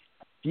any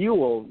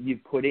fuel you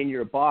put in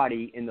your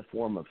body in the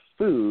form of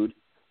food,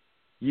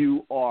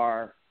 you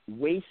are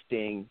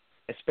wasting,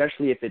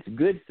 especially if it's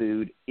good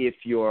food, if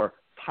your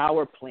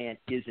power plant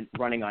isn't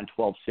running on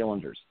 12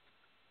 cylinders.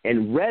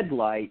 And red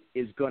light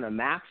is going to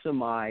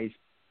maximize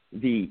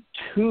the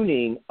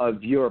tuning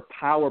of your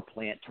power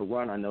plant to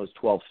run on those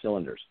 12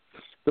 cylinders.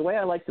 The way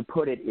I like to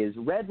put it is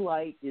red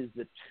light is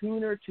the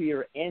tuner to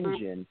your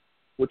engine,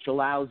 which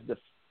allows the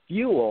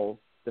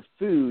fuel, the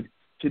food,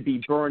 to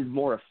be burned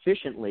more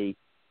efficiently,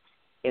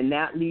 and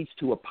that leads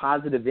to a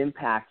positive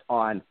impact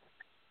on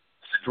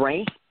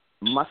strength,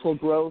 muscle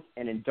growth,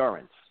 and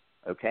endurance,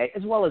 okay,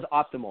 as well as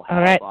optimal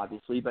health,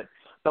 obviously. But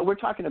we're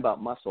talking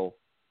about muscle,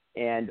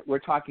 and we're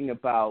talking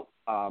about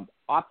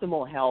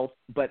optimal health,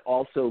 but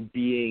also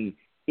being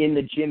in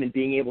the gym and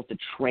being able to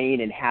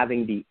train and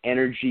having the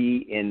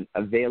energy and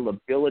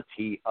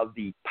availability of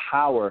the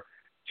power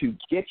to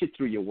get you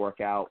through your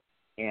workout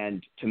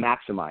and to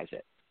maximize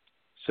it.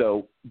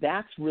 So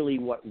that's really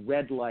what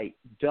red light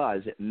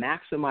does. It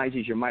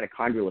maximizes your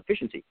mitochondrial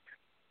efficiency.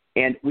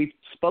 And we've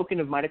spoken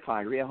of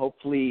mitochondria.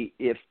 Hopefully,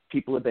 if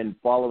people have been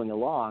following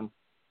along,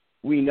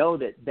 we know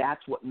that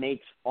that's what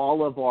makes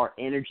all of our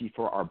energy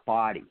for our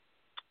body.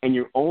 And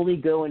you're only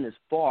going as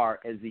far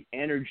as the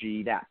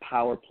energy that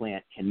power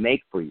plant can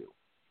make for you.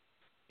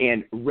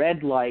 And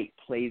red light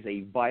plays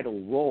a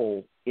vital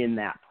role in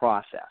that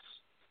process,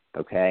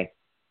 okay?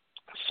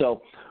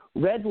 So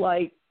red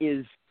light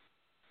is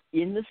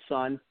in the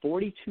sun.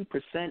 42%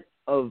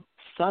 of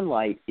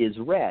sunlight is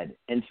red,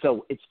 and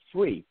so it's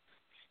free.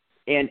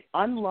 And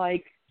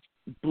unlike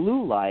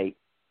blue light,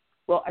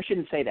 well, I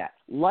shouldn't say that.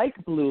 Like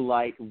blue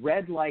light,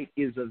 red light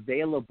is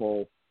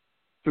available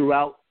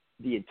throughout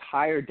the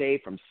entire day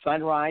from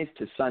sunrise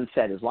to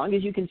sunset. As long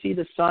as you can see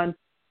the sun,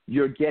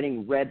 you're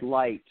getting red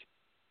light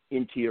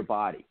into your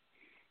body.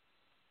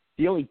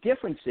 The only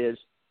difference is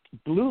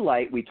blue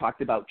light, we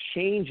talked about,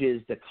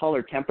 changes the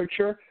color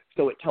temperature,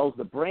 so it tells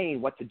the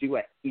brain what to do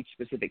at each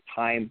specific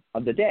time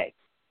of the day.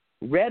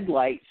 Red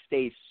light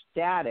stays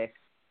static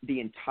the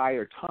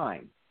entire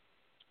time.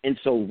 And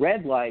so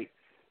red light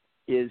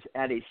is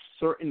at a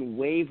certain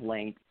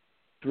wavelength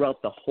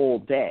throughout the whole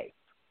day.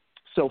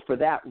 So for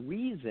that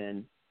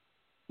reason,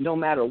 no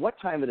matter what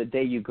time of the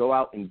day you go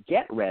out and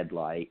get red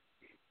light,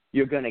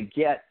 you're going to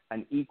get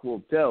an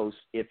equal dose.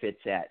 If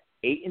it's at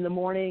 8 in the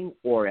morning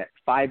or at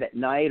 5 at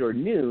night or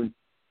noon,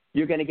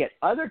 you're going to get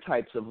other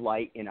types of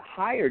light in a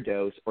higher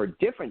dose or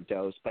different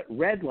dose, but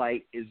red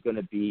light is going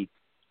to be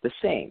the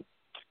same.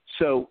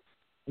 So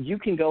you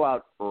can go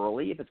out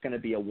early if it's going to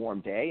be a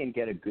warm day and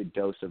get a good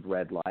dose of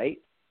red light,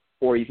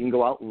 or you can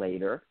go out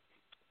later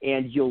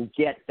and you'll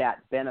get that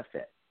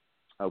benefit,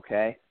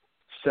 okay?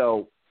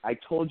 So I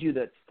told you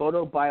that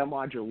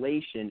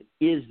photobiomodulation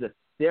is the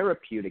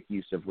therapeutic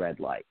use of red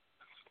light.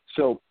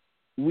 So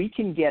we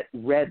can get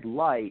red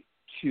light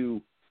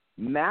to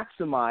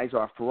maximize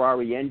our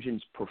Ferrari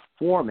engine's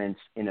performance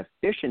and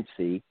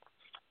efficiency,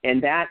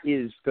 and that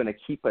is going to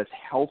keep us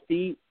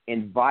healthy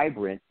and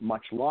vibrant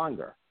much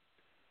longer.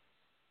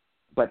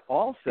 But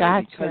also,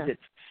 because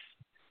it's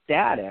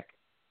static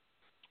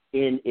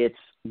in its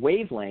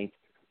wavelength,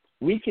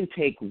 we can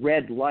take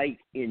red light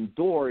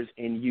indoors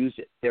and use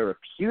it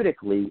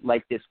therapeutically,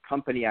 like this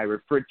company I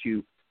referred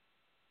to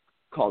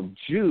called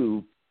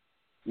Juve,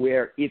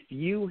 where if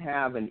you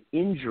have an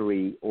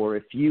injury or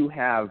if you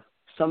have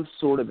some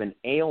sort of an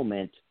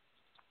ailment,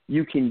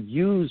 you can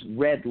use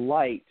red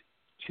light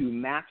to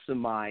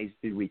maximize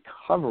the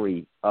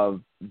recovery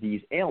of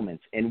these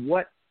ailments. And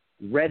what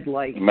red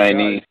light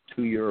does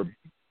to your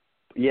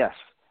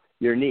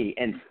knee.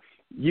 And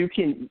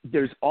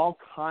there's all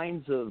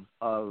kinds of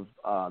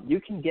you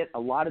can get a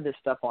lot of this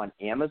stuff on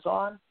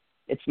Amazon.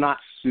 It's not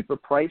super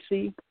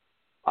pricey,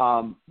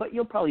 but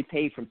you'll probably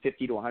pay from $50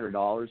 to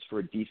 $100 for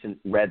a decent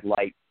red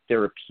light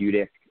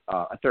therapeutic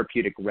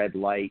red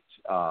light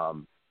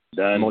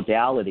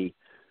modality.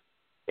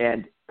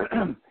 And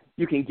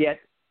you can get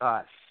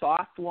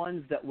soft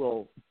ones that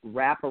will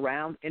wrap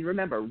around. And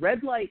remember,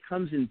 red light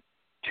comes in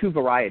two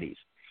varieties.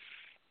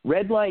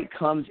 Red light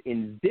comes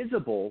in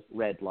visible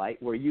red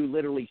light, where you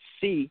literally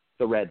see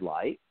the red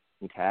light,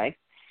 okay?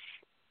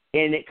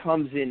 And it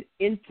comes in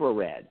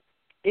infrared.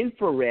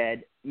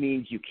 Infrared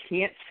means you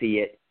can't see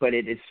it, but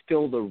it is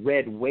still the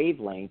red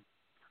wavelength.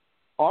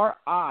 Our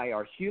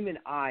human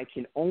eye,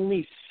 can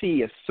only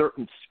see a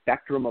certain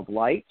spectrum of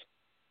light.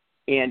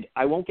 And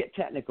I won't get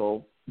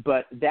technical,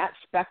 but that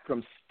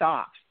spectrum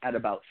stops at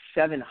about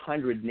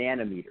 700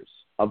 nanometers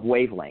of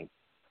wavelength.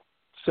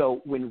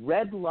 So when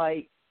red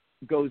light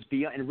goes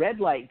beyond, and red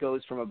light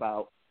goes from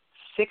about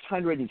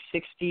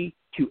 660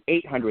 to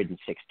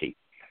 860.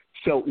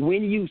 So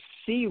when you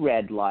see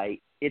red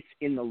light, it's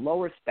in the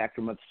lower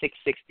spectrum of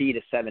 660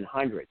 to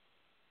 700.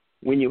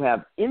 When you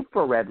have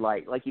infrared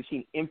light, like you've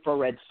seen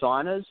infrared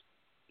saunas,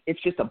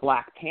 it's just a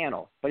black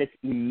panel, but it's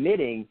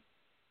emitting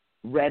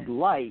red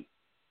light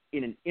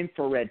in an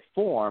infrared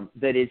form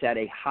that is at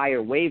a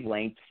higher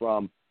wavelength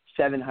from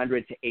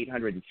 700 to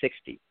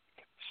 860.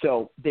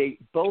 So they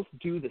both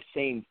do the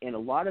same, and a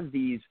lot of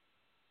these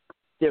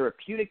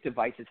therapeutic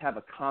devices have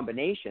a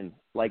combination,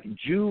 like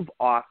Juve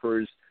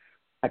offers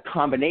a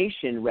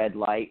combination red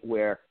light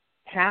where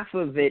half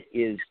of it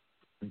is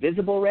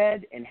visible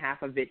red and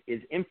half of it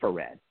is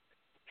infrared.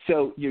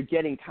 So you're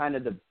getting kind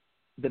of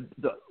the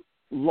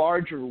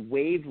larger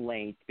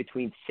wavelength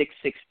between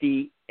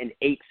 660 and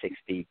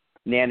 860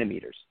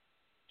 nanometers.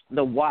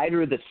 The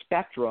wider the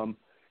spectrum,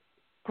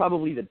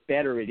 probably the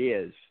better it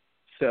is.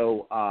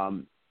 So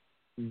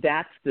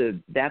that's the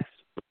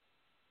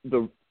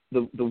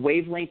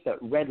wavelength that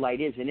red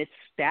light is, and it's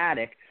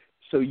static,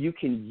 so you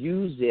can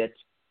use it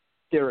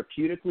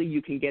therapeutically.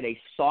 You can get a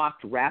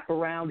soft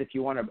wraparound if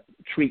you want to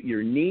treat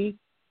your knee,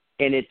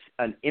 and it's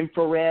an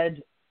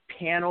infrared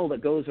panel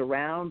that goes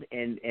around,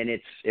 and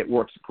it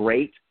works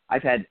great.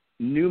 I've had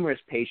numerous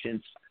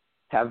patients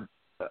have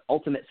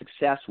ultimate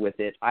success with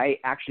it. I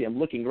actually am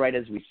looking right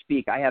as we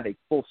speak. I have a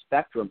full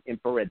spectrum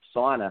infrared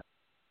sauna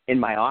in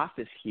my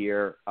office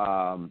here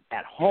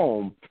at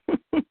home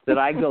that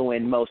I go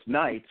in most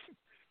nights.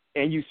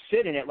 And you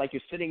sit in it like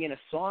you're sitting in a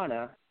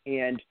sauna,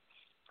 and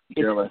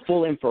it's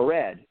full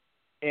infrared.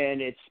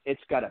 And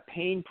it's got a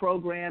pain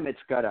program, it's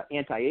got an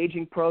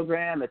anti-aging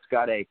program, it's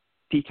got a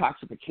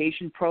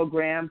detoxification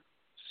program.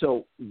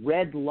 So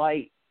red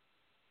light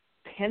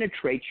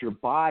penetrates your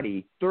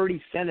body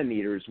 30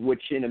 centimeters,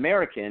 which in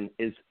American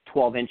is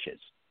 12 inches,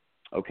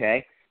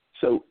 okay?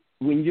 So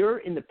when you're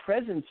in the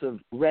presence of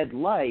red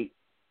light,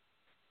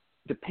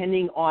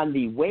 depending on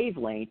the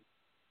wavelength,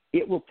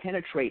 it will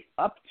penetrate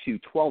up to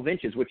 12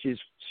 inches, which is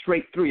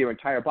straight through your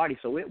entire body.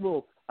 So it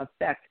will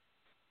affect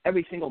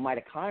every single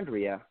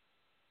mitochondria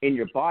in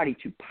your body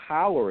to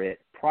power it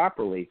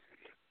properly.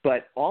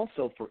 But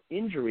also for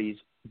injuries,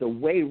 the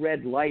way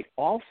red light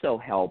also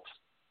helps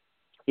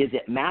is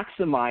it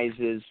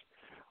maximizes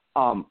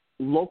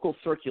local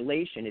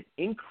circulation. It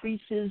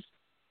increases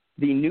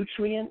the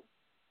nutrient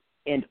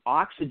and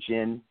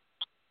oxygen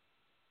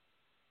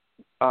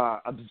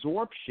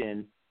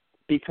absorption,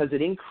 because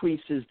it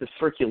increases the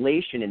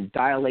circulation and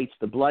dilates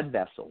the blood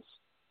vessels.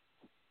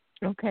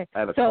 Okay. I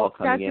have a call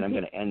coming in. I'm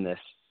going to end this.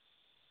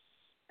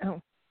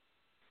 Oh.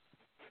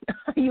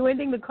 Are you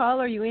ending the call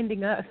or are you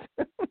ending us?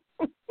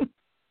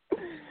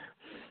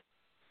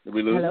 Did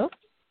we lose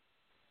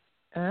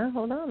Hello?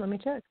 Hold on. Let me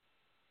check.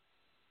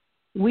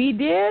 We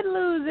did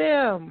lose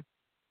him.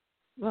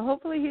 Well,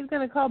 hopefully he's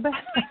going to call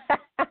back.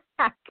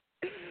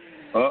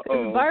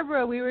 Uh-oh.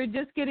 Barbara, we were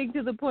just getting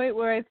to the point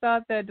where I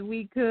thought that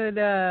we could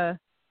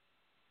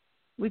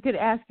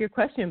ask your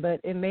question, but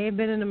it may have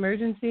been an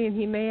emergency and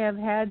he may have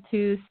had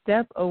to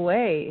step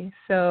away.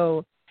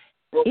 So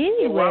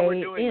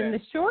anyway, in the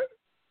short,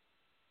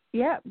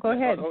 yeah, go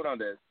ahead. Hold on,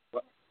 Des.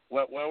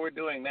 While we're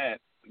doing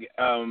that,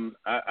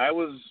 I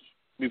was,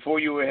 before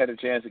you had a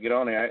chance to get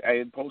on there, I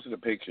had posted a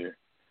picture,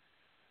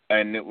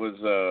 and it was,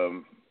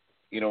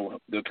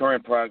 the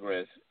current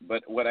progress.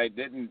 But what I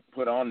didn't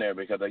put on there,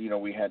 because,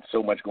 we had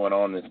so much going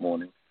on this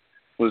morning,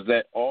 was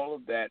that all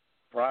of that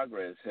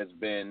progress has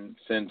been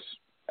since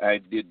I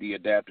did the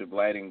adaptive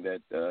lighting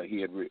that he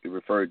had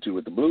referred to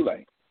with the blue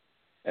light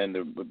and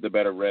the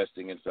better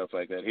resting and stuff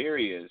like that. Here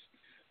he is.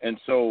 And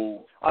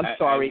so I'm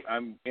sorry.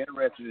 I'm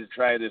interested to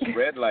try this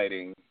red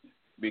lighting,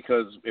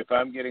 because if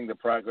I'm getting the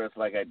progress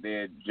like I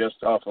did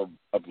just off of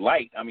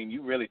light, I mean,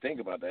 you really think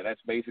about that.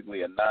 That's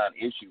basically a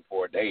non-issue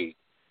for a day,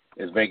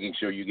 is making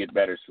sure you get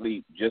better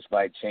sleep just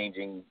by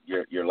changing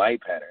your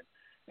light pattern.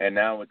 And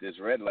now with this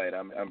red light,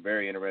 I'm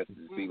very interested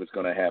to see what's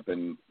going to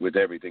happen with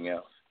everything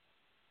else.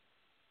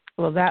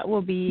 Well, that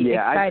will be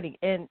exciting.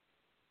 And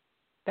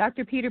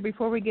Dr. Peter,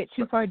 before we get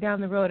too far down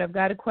the road, I've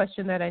got a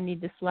question that I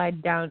need to slide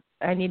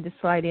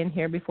in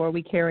here before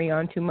we carry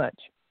on too much,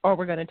 or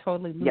we're going to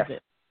totally lose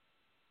it.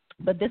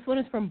 But this one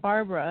is from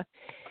Barbara,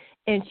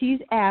 and she's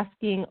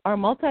asking, are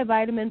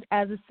multivitamins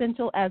as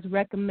essential as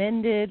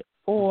recommended,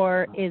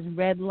 or is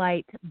red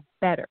light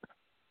better?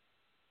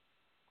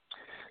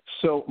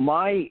 So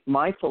my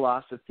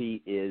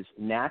philosophy is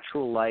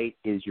natural light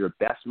is your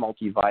best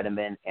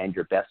multivitamin and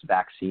your best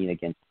vaccine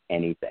against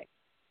anything,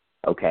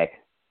 okay?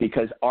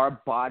 Because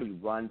our body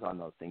runs on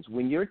those things.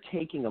 When you're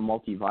taking a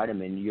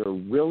multivitamin, you're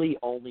really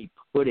only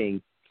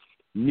putting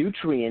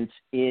nutrients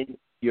in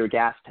your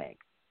gas tank,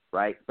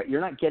 right? But you're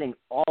not getting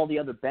all the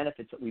other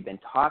benefits that we've been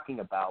talking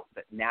about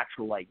that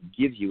natural light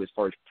gives you as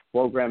far as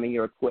programming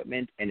your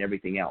equipment and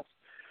everything else.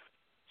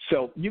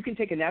 So you can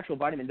take a natural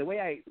vitamin. The way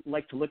I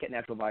like to look at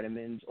natural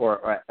vitamins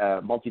or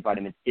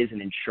multivitamins is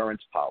an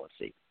insurance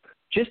policy,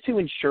 just to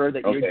ensure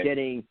that you're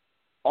getting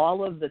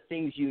all of the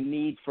things you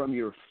need from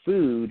your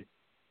food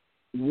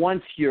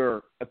once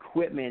your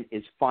equipment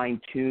is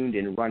fine-tuned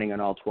and running on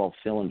all 12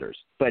 cylinders.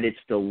 But it's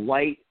the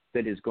light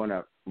that is going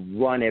to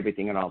run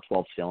everything on all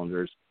 12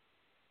 cylinders,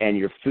 and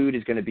your food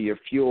is going to be your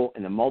fuel,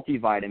 and the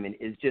multivitamin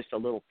is just a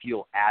little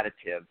fuel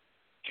additive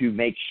to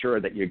make sure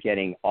that you're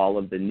getting all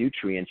of the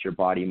nutrients your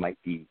body might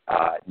be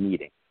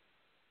needing.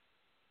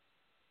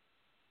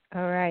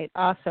 All right,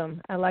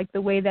 awesome. I like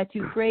the way that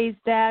you phrased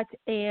that,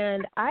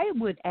 and I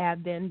would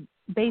add then,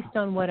 based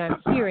on what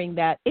I'm hearing,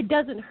 that it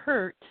doesn't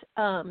hurt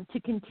to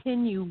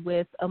continue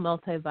with a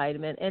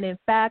multivitamin. And in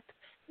fact,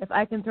 if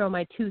I can throw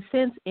my 2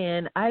 cents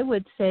in, I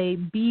would say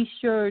be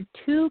sure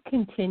to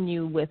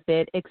continue with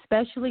it,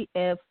 especially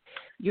if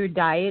your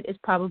diet is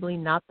probably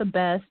not the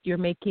best. You're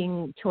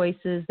making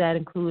choices that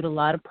include a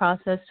lot of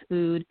processed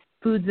foods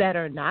that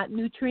are not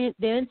nutrient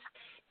dense.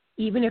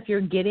 Even if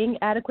you're getting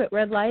adequate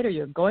red light or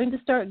you're going to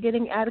start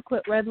getting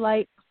adequate red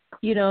light,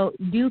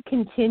 do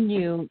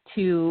continue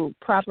to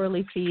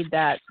properly feed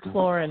that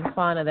flora and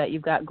fauna that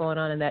you've got going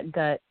on in that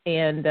gut,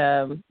 and,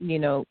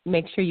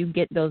 make sure you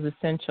get those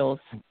essentials.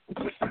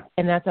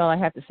 And that's all I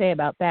have to say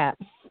about that.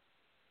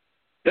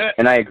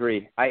 And I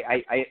agree.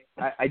 I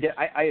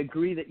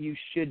agree that you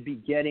should be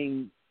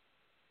getting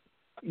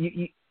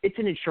it's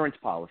an insurance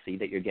policy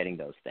that you're getting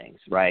those things,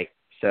 right?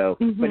 So,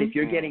 but if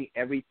you're getting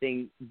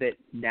everything that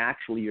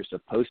naturally you're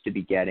supposed to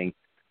be getting,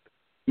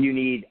 you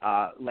need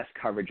less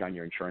coverage on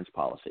your insurance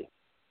policy.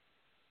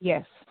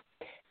 Yes,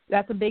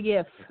 that's a big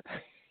if.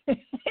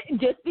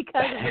 Just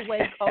because of the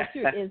way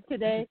culture is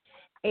today.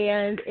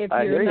 And if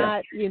you're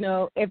not,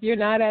 if you're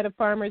not at a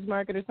farmer's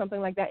market or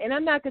something like that, and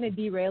I'm not going to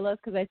derail us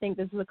because I think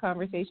this is a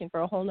conversation for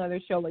a whole nother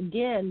show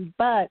again,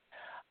 but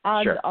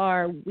odds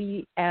are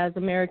we as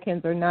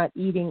Americans are not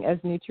eating as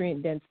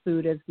nutrient-dense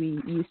food as we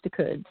used to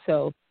could.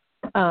 So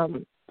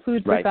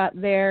food for thought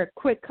there.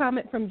 Quick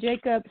comment from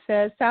Jacob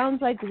says,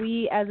 sounds like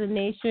we as a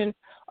nation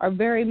are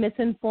very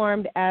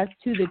misinformed as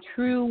to the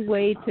true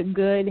way to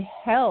good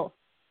health.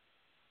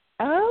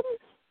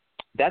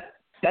 That's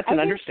an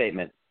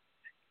understatement.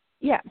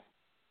 Yeah.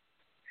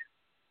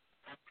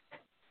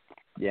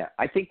 Yeah,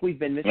 I think we've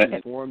been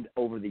misinformed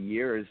over the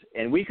years,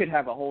 and we could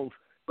have a whole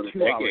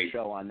 2-hour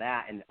show on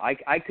that. And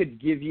I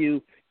could give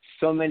you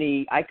so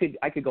many. I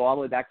could go all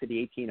the way back to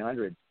the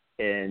 1800s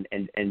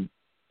and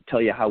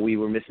tell you how we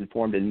were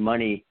misinformed, and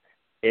money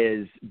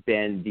has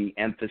been the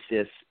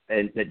emphasis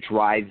and that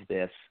drives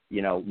this.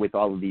 With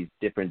all of these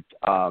different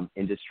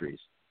industries.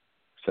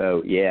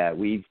 So yeah,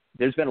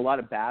 there's been a lot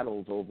of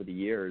battles over the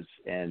years,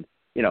 and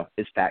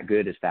is fat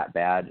good? Is fat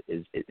bad?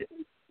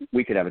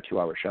 We could have a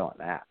 2-hour show on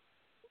that.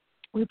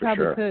 We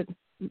probably could,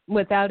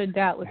 without a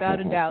doubt.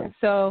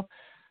 So,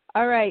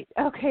 all right,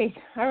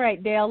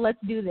 Dale, let's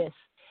do this.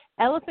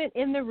 Elephant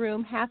in the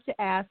room has to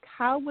ask,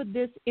 how would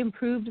this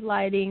improved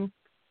lighting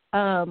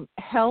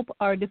help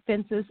our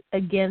defenses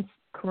against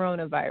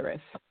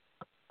coronavirus?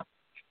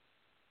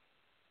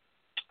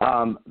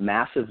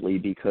 Massively,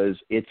 because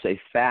it's a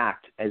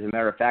fact. As a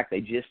matter of fact, I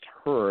just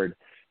heard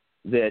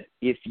that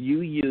if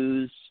you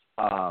use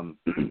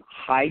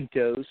high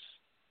dose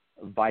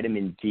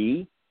vitamin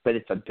D, but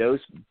it's a dose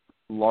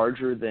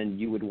larger than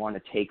you would want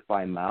to take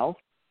by mouth,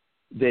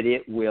 that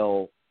it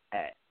will.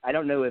 I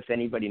don't know if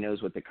anybody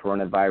knows what the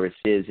coronavirus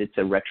is. It's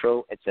a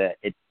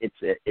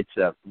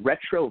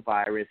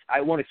retrovirus.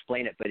 I won't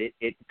explain it, but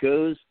it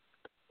goes.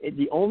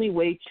 The only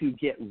way to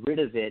get rid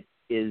of it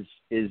is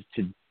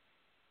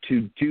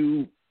to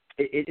do.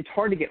 It's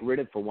hard to get rid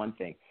of, for one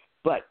thing,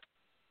 but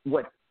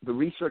what the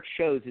research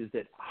shows is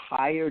that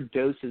higher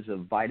doses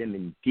of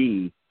vitamin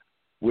D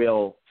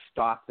will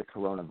stop the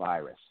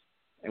coronavirus.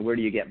 And where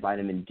do you get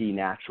vitamin D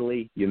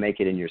naturally? You make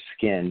it in your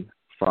skin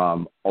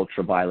from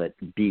ultraviolet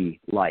B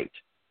light.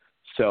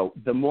 So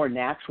the more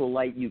natural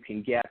light you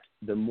can get,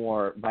 the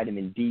more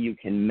vitamin D you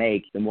can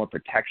make, the more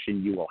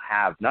protection you will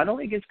have, not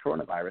only against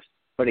coronavirus,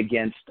 but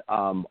against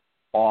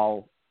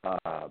all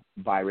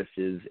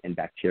viruses and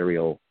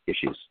bacterial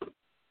issues.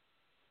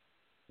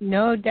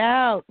 No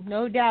doubt.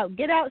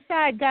 Get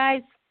outside,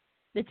 guys.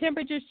 The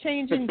temperature's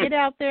changing. Get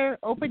out there,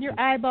 open your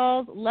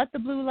eyeballs, let the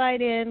blue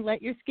light in,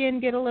 let your skin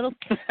get a little.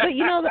 But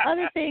you know,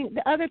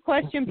 the other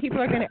question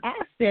people are going to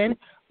ask then,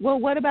 well,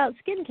 what about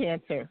skin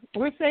cancer?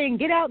 We're saying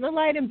get out in the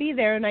light and be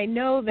there, and I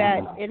know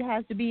that it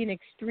has to be an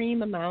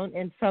extreme amount,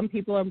 and some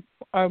people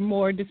are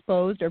more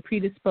disposed or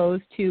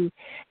predisposed to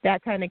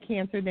that kind of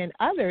cancer than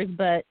others.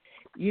 But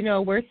you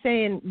know, we're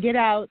saying get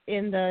out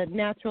in the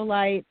natural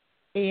light,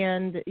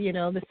 and you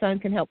know, the sun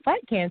can help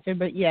fight cancer,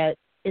 but yet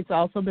it's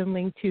also been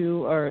linked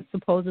to, or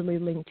supposedly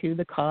linked to,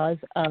 the cause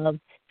of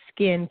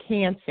skin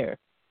cancer.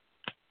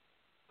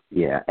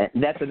 Yeah, and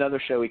that's another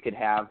show we could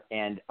have.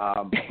 And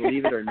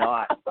believe it or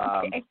not,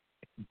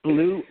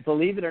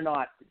 believe it or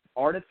not,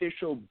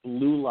 artificial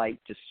blue light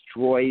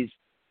destroys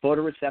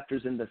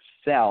photoreceptors in the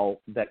cell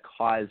that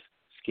cause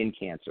skin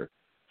cancer.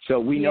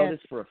 So we know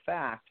this for a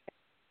fact.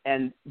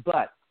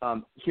 But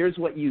here's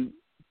what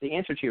the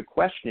answer to your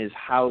question is: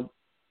 how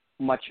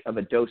much of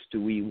a dose do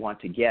we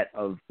want to get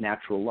of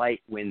natural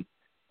light when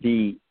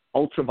the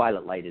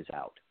ultraviolet light is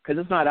out? Because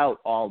it's not out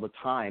all the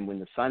time when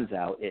the sun's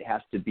out. The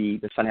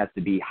sun has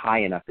to be high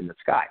enough in the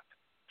sky.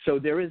 So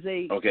there is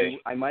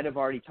I might have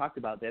already talked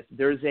about this.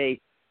 There's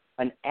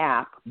an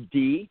app,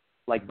 D,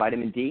 like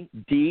vitamin D,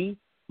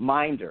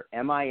 D-Minder,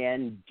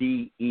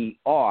 M-I-N-D-E-R.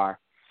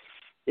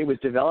 It was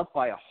developed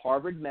by a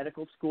Harvard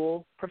Medical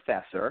School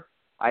professor.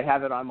 I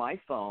have it on my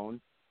phone.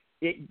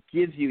 It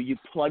gives you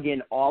plug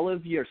in all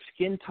of your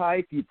skin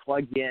type, you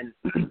plug in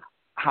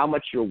how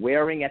much you're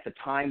wearing at the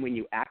time when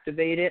you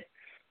activate it.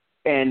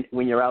 And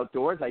when you're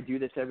outdoors, I do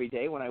this every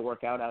day when I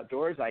work out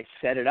outdoors, I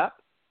set it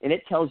up, and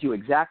it tells you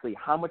exactly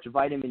how much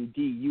vitamin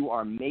D you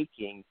are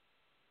making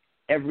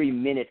every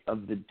minute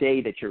of the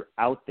day that you're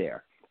out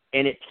there.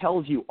 And it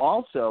tells you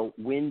also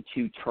when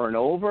to turn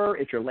over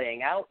if you're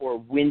laying out, or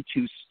when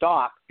to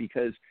stop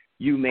because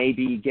you may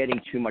be getting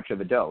too much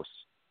of a dose.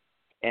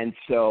 And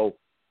so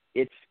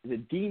it's the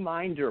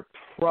D-Minder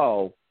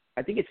Pro.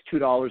 I think it's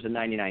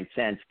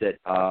 $2.99 that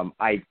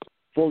I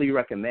fully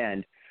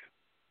recommend.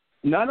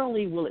 Not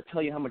only will it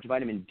tell you how much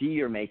vitamin D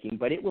you're making,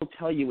 but it will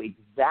tell you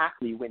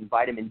exactly when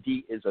vitamin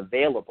D is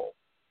available.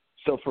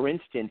 So, for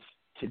instance,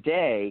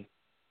 today,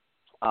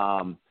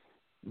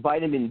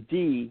 vitamin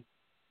D,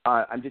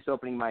 I'm just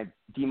opening my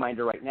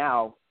D-Minder right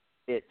now.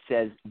 It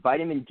says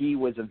vitamin D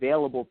was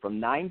available from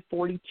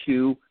 9:42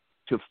 to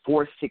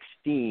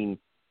 4:16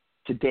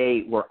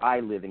 today where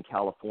I live in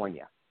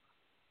California.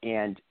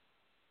 And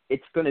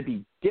it's going to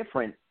be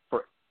different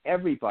for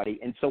everybody.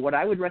 And so what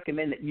I would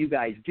recommend that you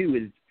guys do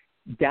is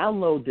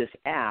download this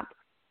app.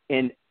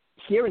 And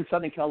here in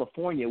Southern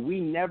California, we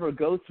never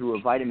go through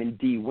a vitamin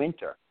D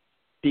winter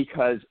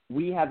because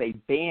we have a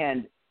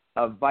band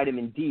of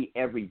vitamin D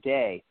every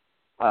day,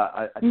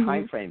 a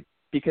time frame.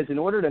 Because in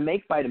order to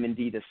make vitamin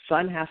D, the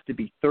sun has to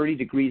be 30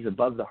 degrees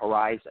above the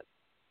horizon.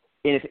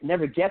 And if it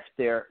never gets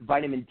there,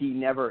 vitamin D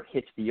never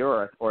hits the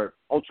earth, or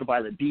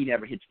ultraviolet B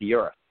never hits the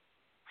earth.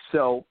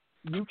 So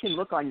you can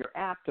look on your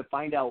app to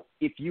find out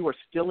if you are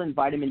still in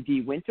vitamin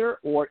D winter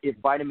or if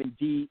vitamin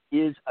D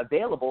is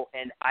available.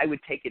 And I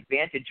would take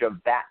advantage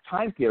of that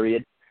time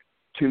period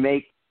to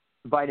make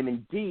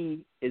vitamin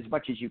D as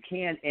much as you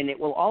can. And it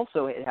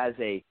has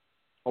a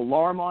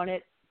alarm on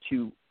it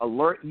to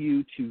alert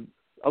you to,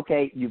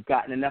 okay, you've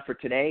gotten enough for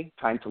today,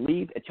 time to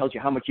leave. It tells you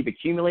how much you've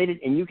accumulated,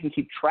 and you can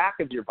keep track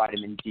of your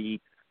vitamin D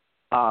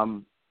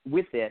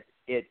with it.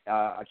 It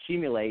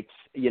accumulates,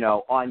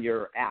 on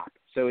your app.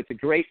 So it's a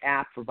great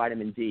app for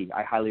vitamin D.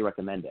 I highly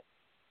recommend it.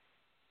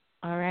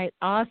 All right,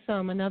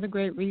 awesome. Another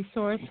great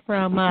resource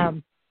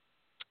from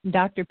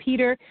Dr.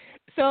 Peter.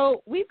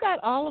 So we've got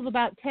all of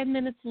about 10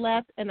 minutes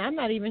left, and I'm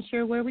not even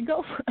sure where we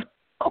go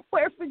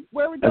where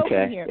we go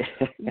from here.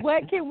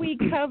 What can we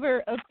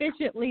cover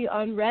efficiently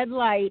on red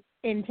light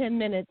in 10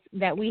 minutes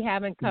that we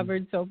haven't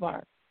covered so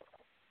far?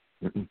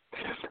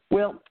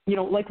 Well,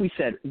 like we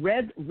said,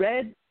 red,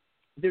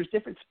 there's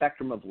different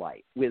spectrum of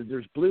light.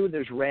 There's blue,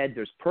 there's red,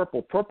 there's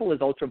purple. Purple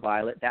is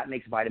ultraviolet. That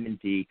makes vitamin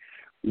D.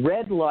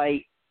 Red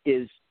light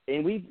is,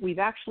 and we've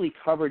actually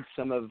covered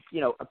some of,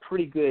 a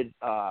pretty good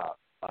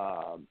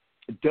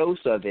dose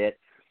of it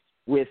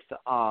with,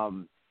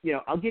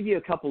 I'll give you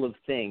a couple of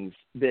things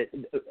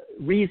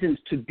reasons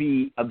to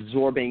be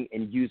absorbing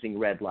and using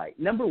red light.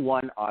 Number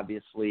one,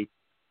 obviously,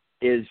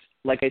 is,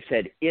 like I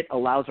said, it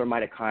allows our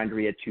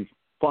mitochondria to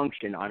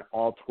function on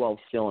all 12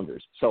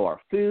 cylinders. So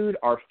our food,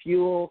 our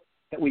fuel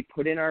that we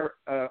put in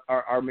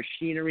our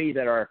machinery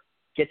that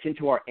gets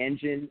into our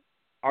engine,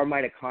 our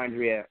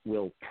mitochondria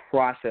will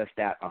process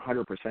that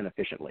 100%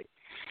 efficiently.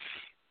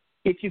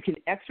 If you can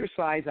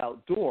exercise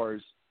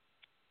outdoors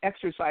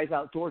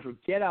or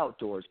get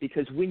outdoors,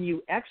 because when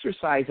you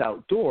exercise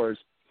outdoors,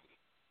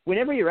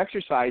 whenever you're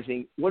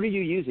exercising, what are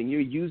you using?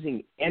 You're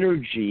using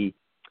energy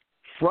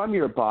from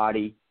your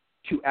body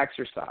to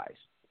exercise.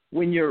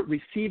 When you're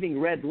receiving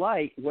red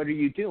light, what are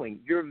you doing?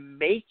 You're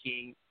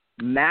making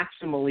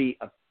maximally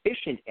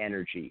efficient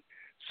energy,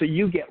 so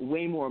you get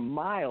way more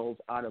miles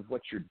out of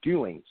what you're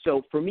doing.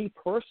 So for me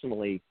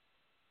personally,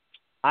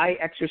 I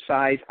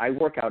exercise, I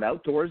work out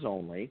outdoors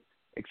only,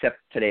 except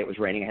today it was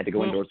raining. I had to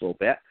go indoors a little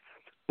bit.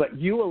 but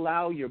you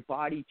allow your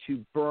body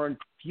to burn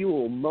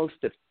fuel most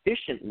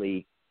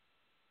efficiently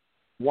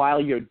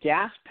while your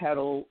gas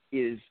pedal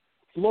is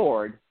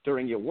floored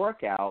during your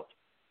workout,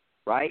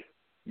 right?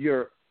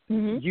 You're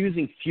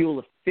using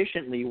fuel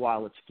efficiently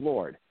while it's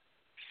floored.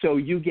 So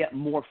you get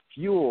more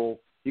fuel,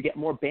 you get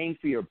more bang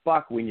for your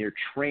buck when you're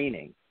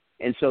training.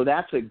 And so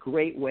that's a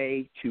great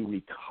way to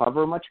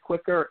recover much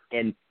quicker,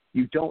 and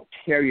you don't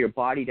tear your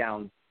body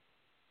down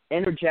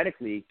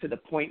energetically to the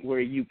point where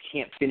you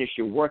can't finish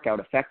your workout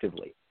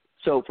effectively.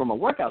 So from a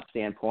workout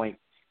standpoint,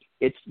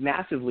 it's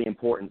massively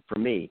important for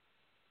me.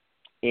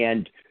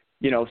 And,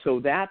 so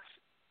that's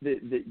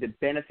the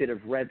benefit of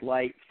red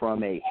light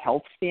from a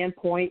health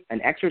standpoint, an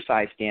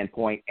exercise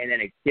standpoint, and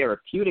then a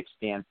therapeutic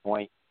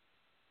standpoint.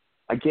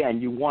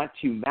 Again, you want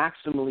to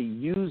maximally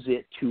use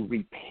it to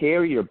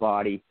repair your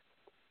body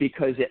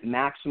because it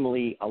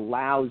maximally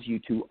allows you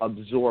to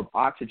absorb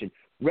oxygen.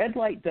 Red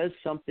light does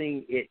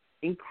something, it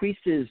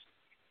increases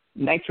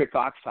nitric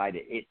oxide.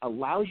 It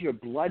allows your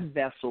blood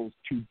vessels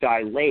to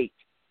dilate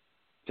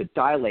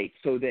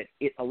so that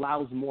it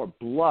allows more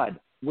blood.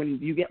 When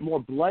you get more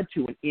blood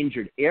to an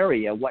injured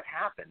area, what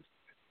happens?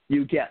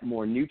 You get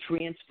more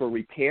nutrients for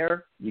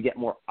repair. You get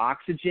more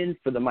oxygen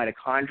for the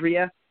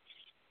mitochondria.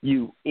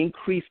 You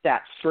increase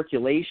that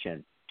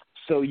circulation.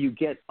 So you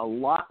get a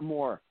lot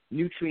more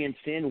nutrients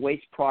in,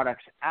 waste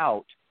products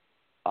out.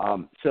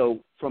 So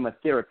from a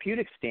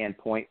therapeutic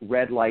standpoint,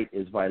 red light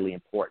is vitally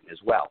important as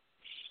well.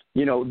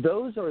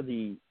 Those are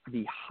the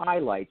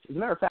highlights. As a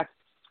matter of fact,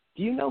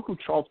 do you know who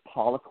Charles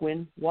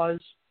Poliquin was?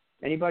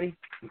 Anybody?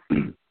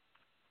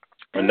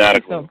 Not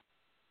a clue.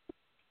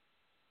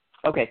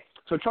 Okay,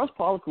 so Charles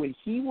Poliquin,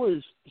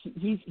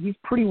 he's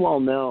pretty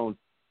well known.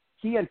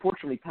 He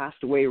unfortunately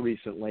passed away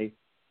recently,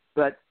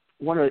 but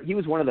he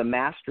was one of the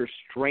master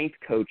strength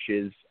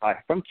coaches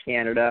from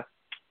Canada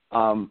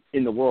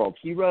in the world.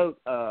 He wrote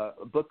a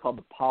book called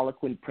The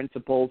Poliquin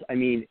Principles. I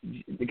mean,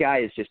 the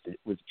guy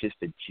was just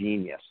a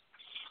genius.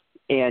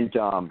 And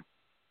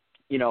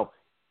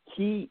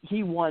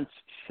he once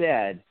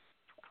said,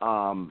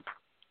 and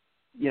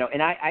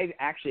I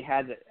actually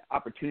had the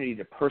opportunity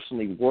to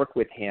personally work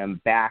with him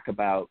back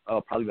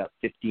probably about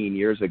 15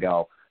 years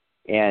ago.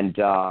 And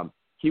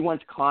he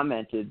once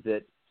commented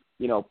that,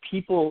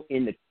 people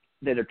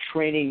that are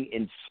training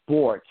in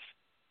sports,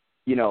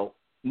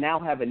 now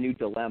have a new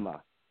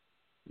dilemma.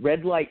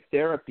 Red light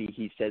therapy,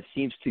 he says,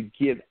 seems to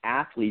give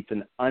athletes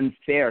an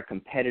unfair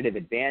competitive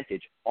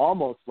advantage,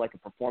 almost like a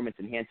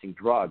performance-enhancing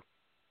drug,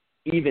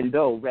 even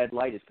though red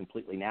light is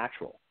completely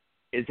natural.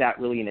 Is that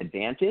really an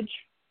advantage?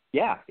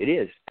 Yeah, it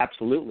is.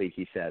 Absolutely,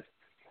 he says.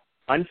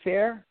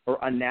 Unfair or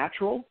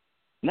unnatural?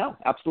 No,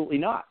 absolutely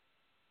not.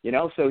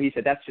 So he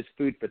said that's just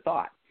food for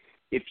thought.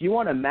 If you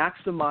want to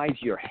maximize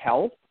your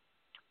health,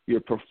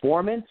 your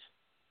performance,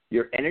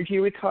 your energy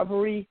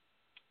recovery,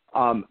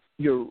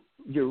 your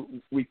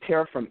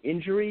repair from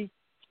injury,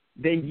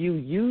 then you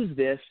use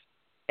this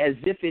as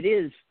if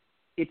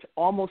it's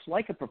almost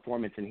like a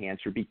performance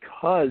enhancer,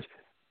 because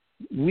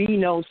we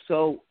know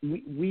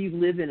we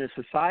live in a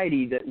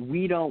society that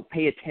we don't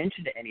pay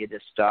attention to any of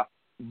this stuff,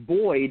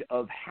 void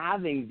of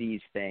having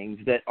these things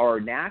that are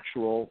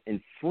natural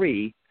and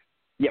free,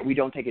 yet we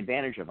don't take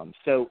advantage of them.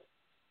 So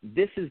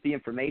this is the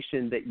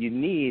information that you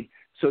need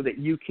so that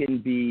you can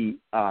be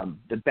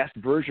the best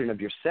version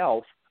of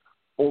yourself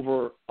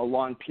over a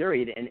long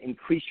period and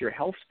increase your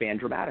health span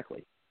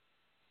dramatically.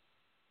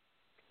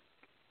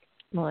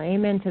 Well,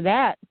 amen to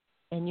that.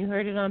 And you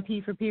heard it on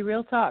P4P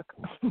Real Talk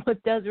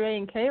with Desiree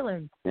and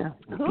Kaylin. Yeah.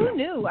 Who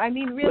knew? I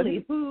mean,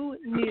 really, who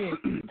knew?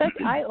 Such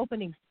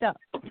eye-opening stuff.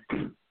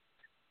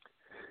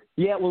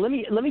 Yeah, well, let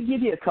me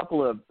give you a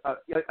couple of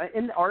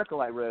in the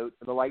article I wrote,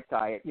 The Light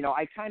Diet.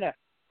 I kind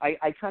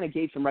of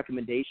gave some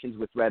recommendations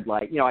with red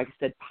light. I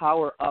said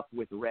power up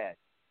with red.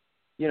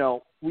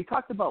 We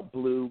talked about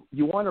blue.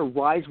 You want to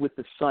rise with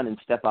the sun and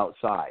step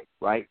outside,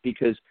 right?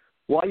 Because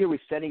while you're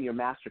resetting your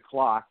master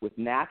clock with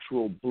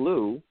natural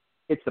blue,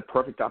 it's the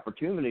perfect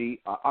opportunity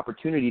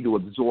to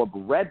absorb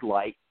red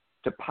light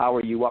to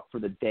power you up for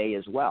the day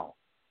as well.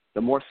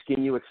 The more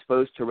skin you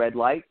expose to red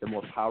light, the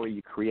more power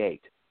you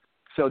create.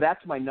 So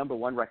that's my number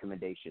one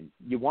recommendation.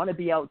 You want to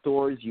be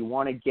outdoors. You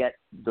want to get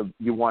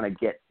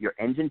your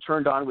engine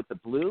turned on with the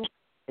blue,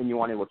 and you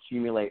want to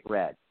accumulate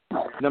red.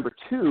 Number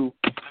two,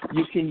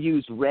 you can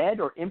use red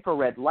or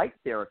infrared light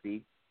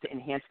therapy to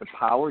enhance the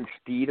power and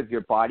speed of your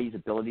body's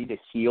ability to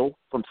heal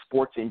from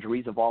sports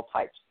injuries of all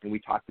types. And we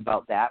talked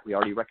about that. We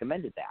already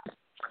recommended that.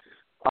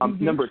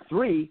 Number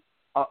three,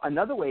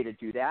 another way to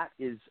do that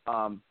is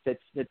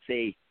that's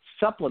a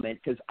supplement,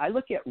 because I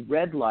look at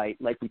red light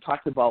like we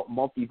talked about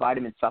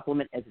multivitamin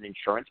supplement as an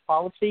insurance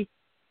policy.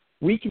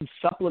 We can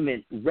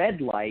supplement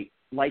red light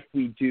like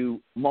we do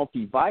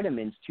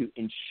multivitamins to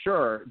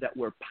ensure that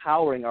we're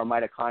powering our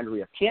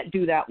mitochondria. Can't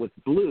do that with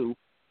blue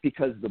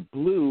because the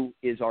blue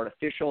is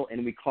artificial,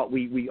 and we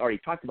already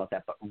talked about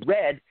that. But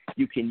red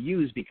you can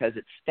use because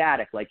it's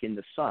static, like in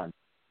the sun.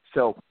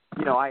 So,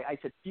 I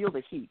said feel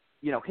the heat.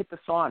 Hit the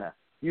sauna.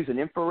 Use an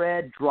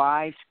infrared,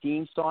 dry,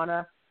 steam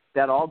sauna.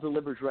 That all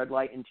delivers red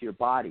light into your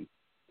body.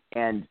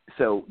 And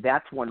so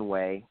that's one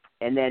way.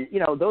 And then,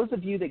 those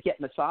of you that get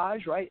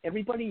massage, right,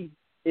 everybody,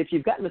 if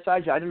you've gotten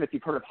massage, I don't know if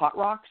you've heard of hot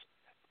rocks,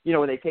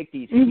 where they take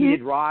these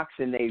heated rocks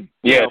and they,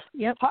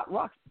 hot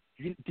rocks.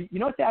 You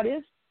know what that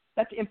is?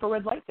 That's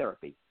infrared light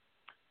therapy.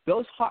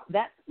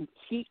 That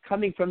heat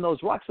coming from those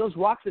rocks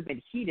have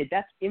been heated.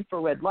 That's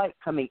infrared light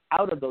coming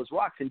out of those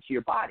rocks into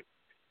your body.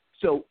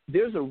 So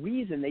there's a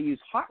reason they use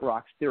hot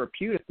rocks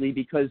therapeutically,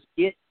 because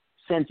it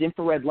sends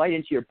infrared light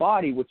into your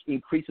body, which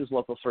increases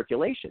local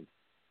circulation.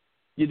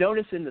 You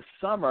notice in the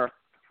summer,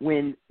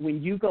 when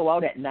you go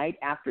out at night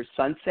after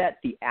sunset,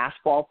 the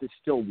asphalt is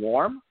still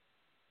warm,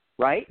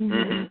 right?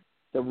 Mm-hmm.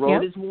 The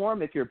road is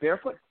warm if you're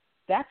barefoot.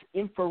 That's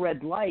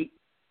infrared light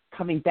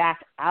coming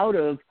back out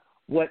of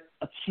what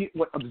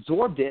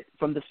absorbed it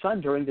from the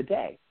sun during the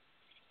day.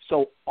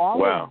 So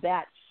all of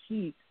that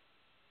heat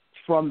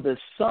from the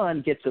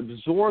sun gets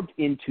absorbed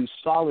into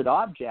solid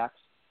objects.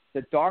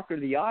 The darker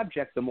the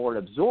object, the more it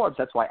absorbs.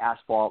 That's why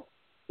asphalt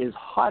is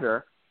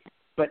hotter.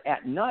 But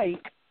at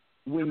night,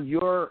 when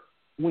you're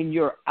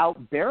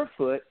out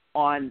barefoot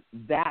on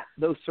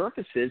those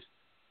surfaces,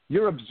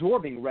 you're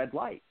absorbing red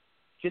light,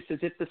 just as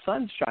if the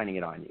sun's shining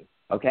it on you.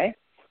 Okay?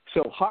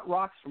 So hot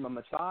rocks from a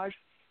massage.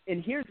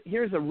 And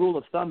here's a rule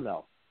of thumb,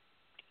 though.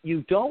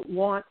 You don't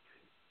want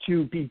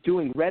to be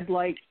doing red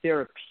light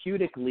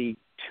therapeutically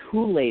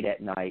too late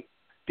at night,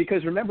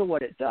 because remember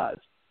what it does.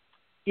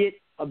 It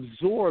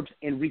absorbs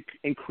and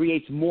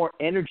creates more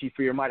energy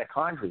for your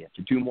mitochondria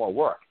to do more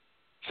work.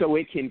 So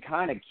it can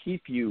kind of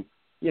keep you,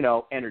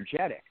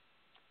 energetic.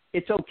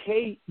 It's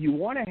okay. You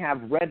want to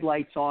have red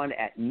lights on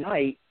at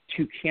night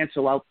to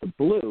cancel out the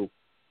blue,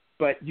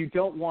 but you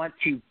don't want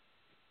to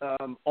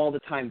all the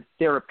time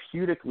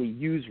therapeutically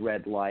use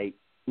red light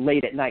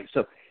late at night.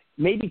 So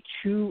maybe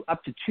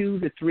up to 2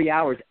 to 3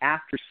 hours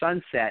after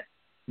sunset,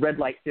 red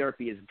light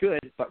therapy is good,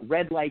 but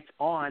red lights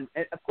on,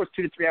 of course,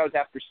 2 to 3 hours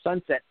after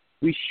sunset,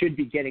 we should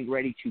be getting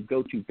ready to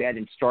go to bed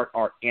and start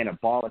our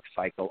anabolic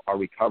cycle, our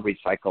recovery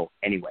cycle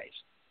anyways.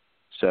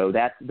 So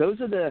those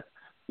are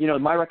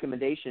my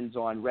recommendations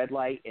on red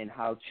light and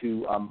how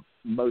to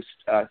most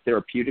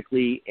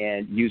therapeutically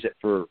and use it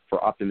for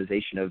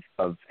optimization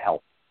of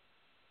health.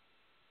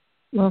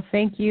 Well,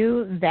 thank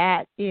you.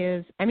 That's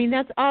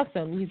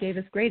awesome. You gave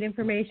us great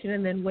information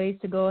and then ways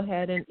to go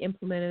ahead and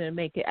implement it and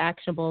make it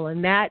actionable.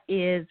 And that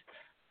is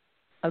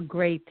a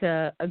great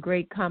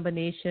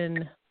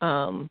combination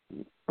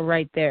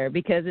right there,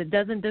 because it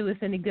doesn't do us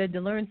any good to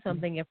learn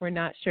something if we're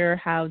not sure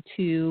how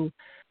to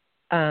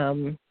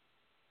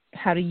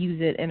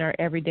use it in our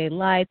everyday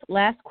life.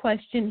 Last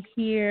question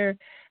here.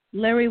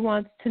 Larry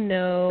wants to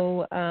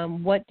know,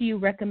 what do you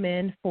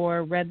recommend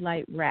for red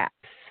light wraps?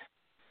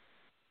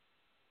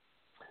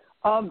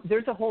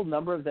 There's a whole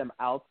number of them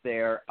out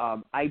there.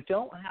 I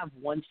don't have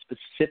one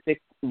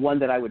specific one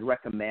that I would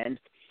recommend.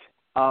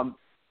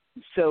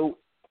 So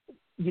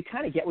you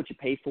kind of get what you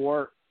pay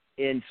for.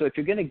 And so if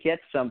you're going to get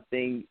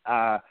something,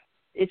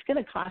 it's going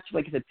to cost you,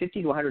 like I said, $50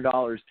 to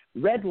 $100.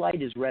 Red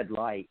light is red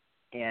light.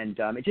 And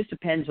it just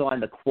depends on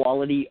the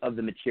quality of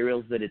the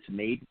materials that it's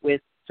made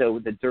with, so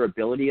the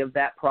durability of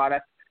that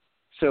product.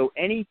 So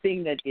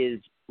anything that is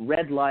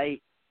red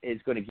light is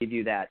going to give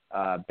you that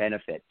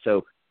benefit.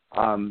 So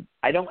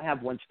I don't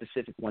have one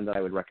specific one that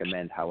I would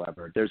recommend,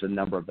 however. There's a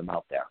number of them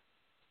out there.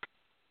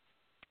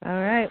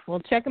 All right.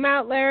 Well, check them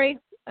out, Larry.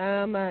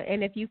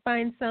 And if you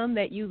find some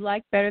that you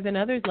like better than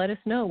others, let us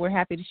know. We're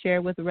happy to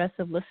share with the rest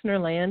of listener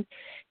land.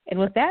 And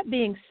with that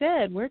being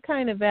said, we're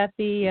kind of at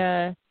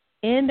the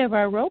end of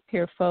our rope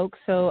here, folks.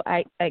 So,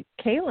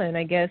 Kaylin,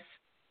 I guess,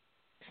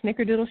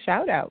 Snickerdoodle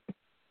shout out.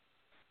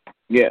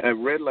 Yeah,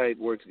 red light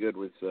works good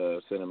with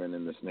cinnamon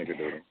in the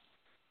Snickerdoodle.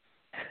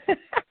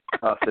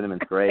 Oh,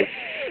 cinnamon's great.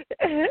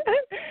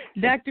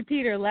 Dr.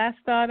 Peter, last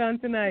thought on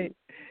tonight.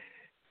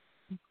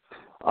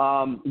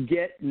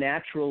 Get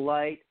natural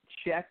light.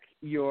 Get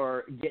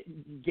your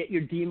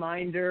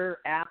D-Minder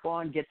app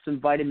on. Get some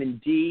vitamin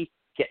D.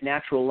 Get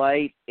natural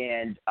light,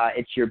 and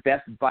it's your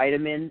best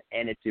vitamin,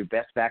 and it's your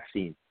best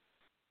vaccine.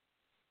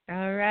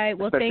 All right.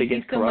 Well, especially thank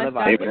you so much,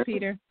 Dr.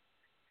 Peter.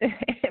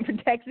 It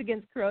protects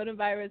against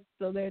coronavirus,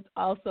 so that's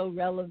also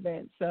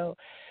relevant. So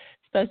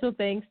special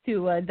thanks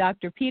to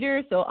Dr.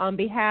 Peter. So on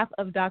behalf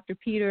of Dr.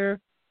 Peter,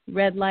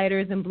 red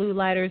lighters and blue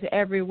lighters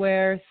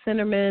everywhere,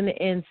 cinnamon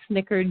and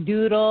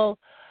Snickerdoodle,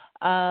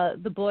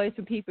 the boys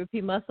from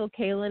P4P Muscle,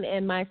 Kaylin,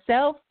 and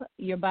myself,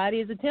 your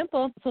body is a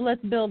temple, so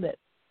let's build it.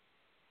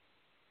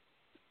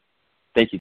 Thank you.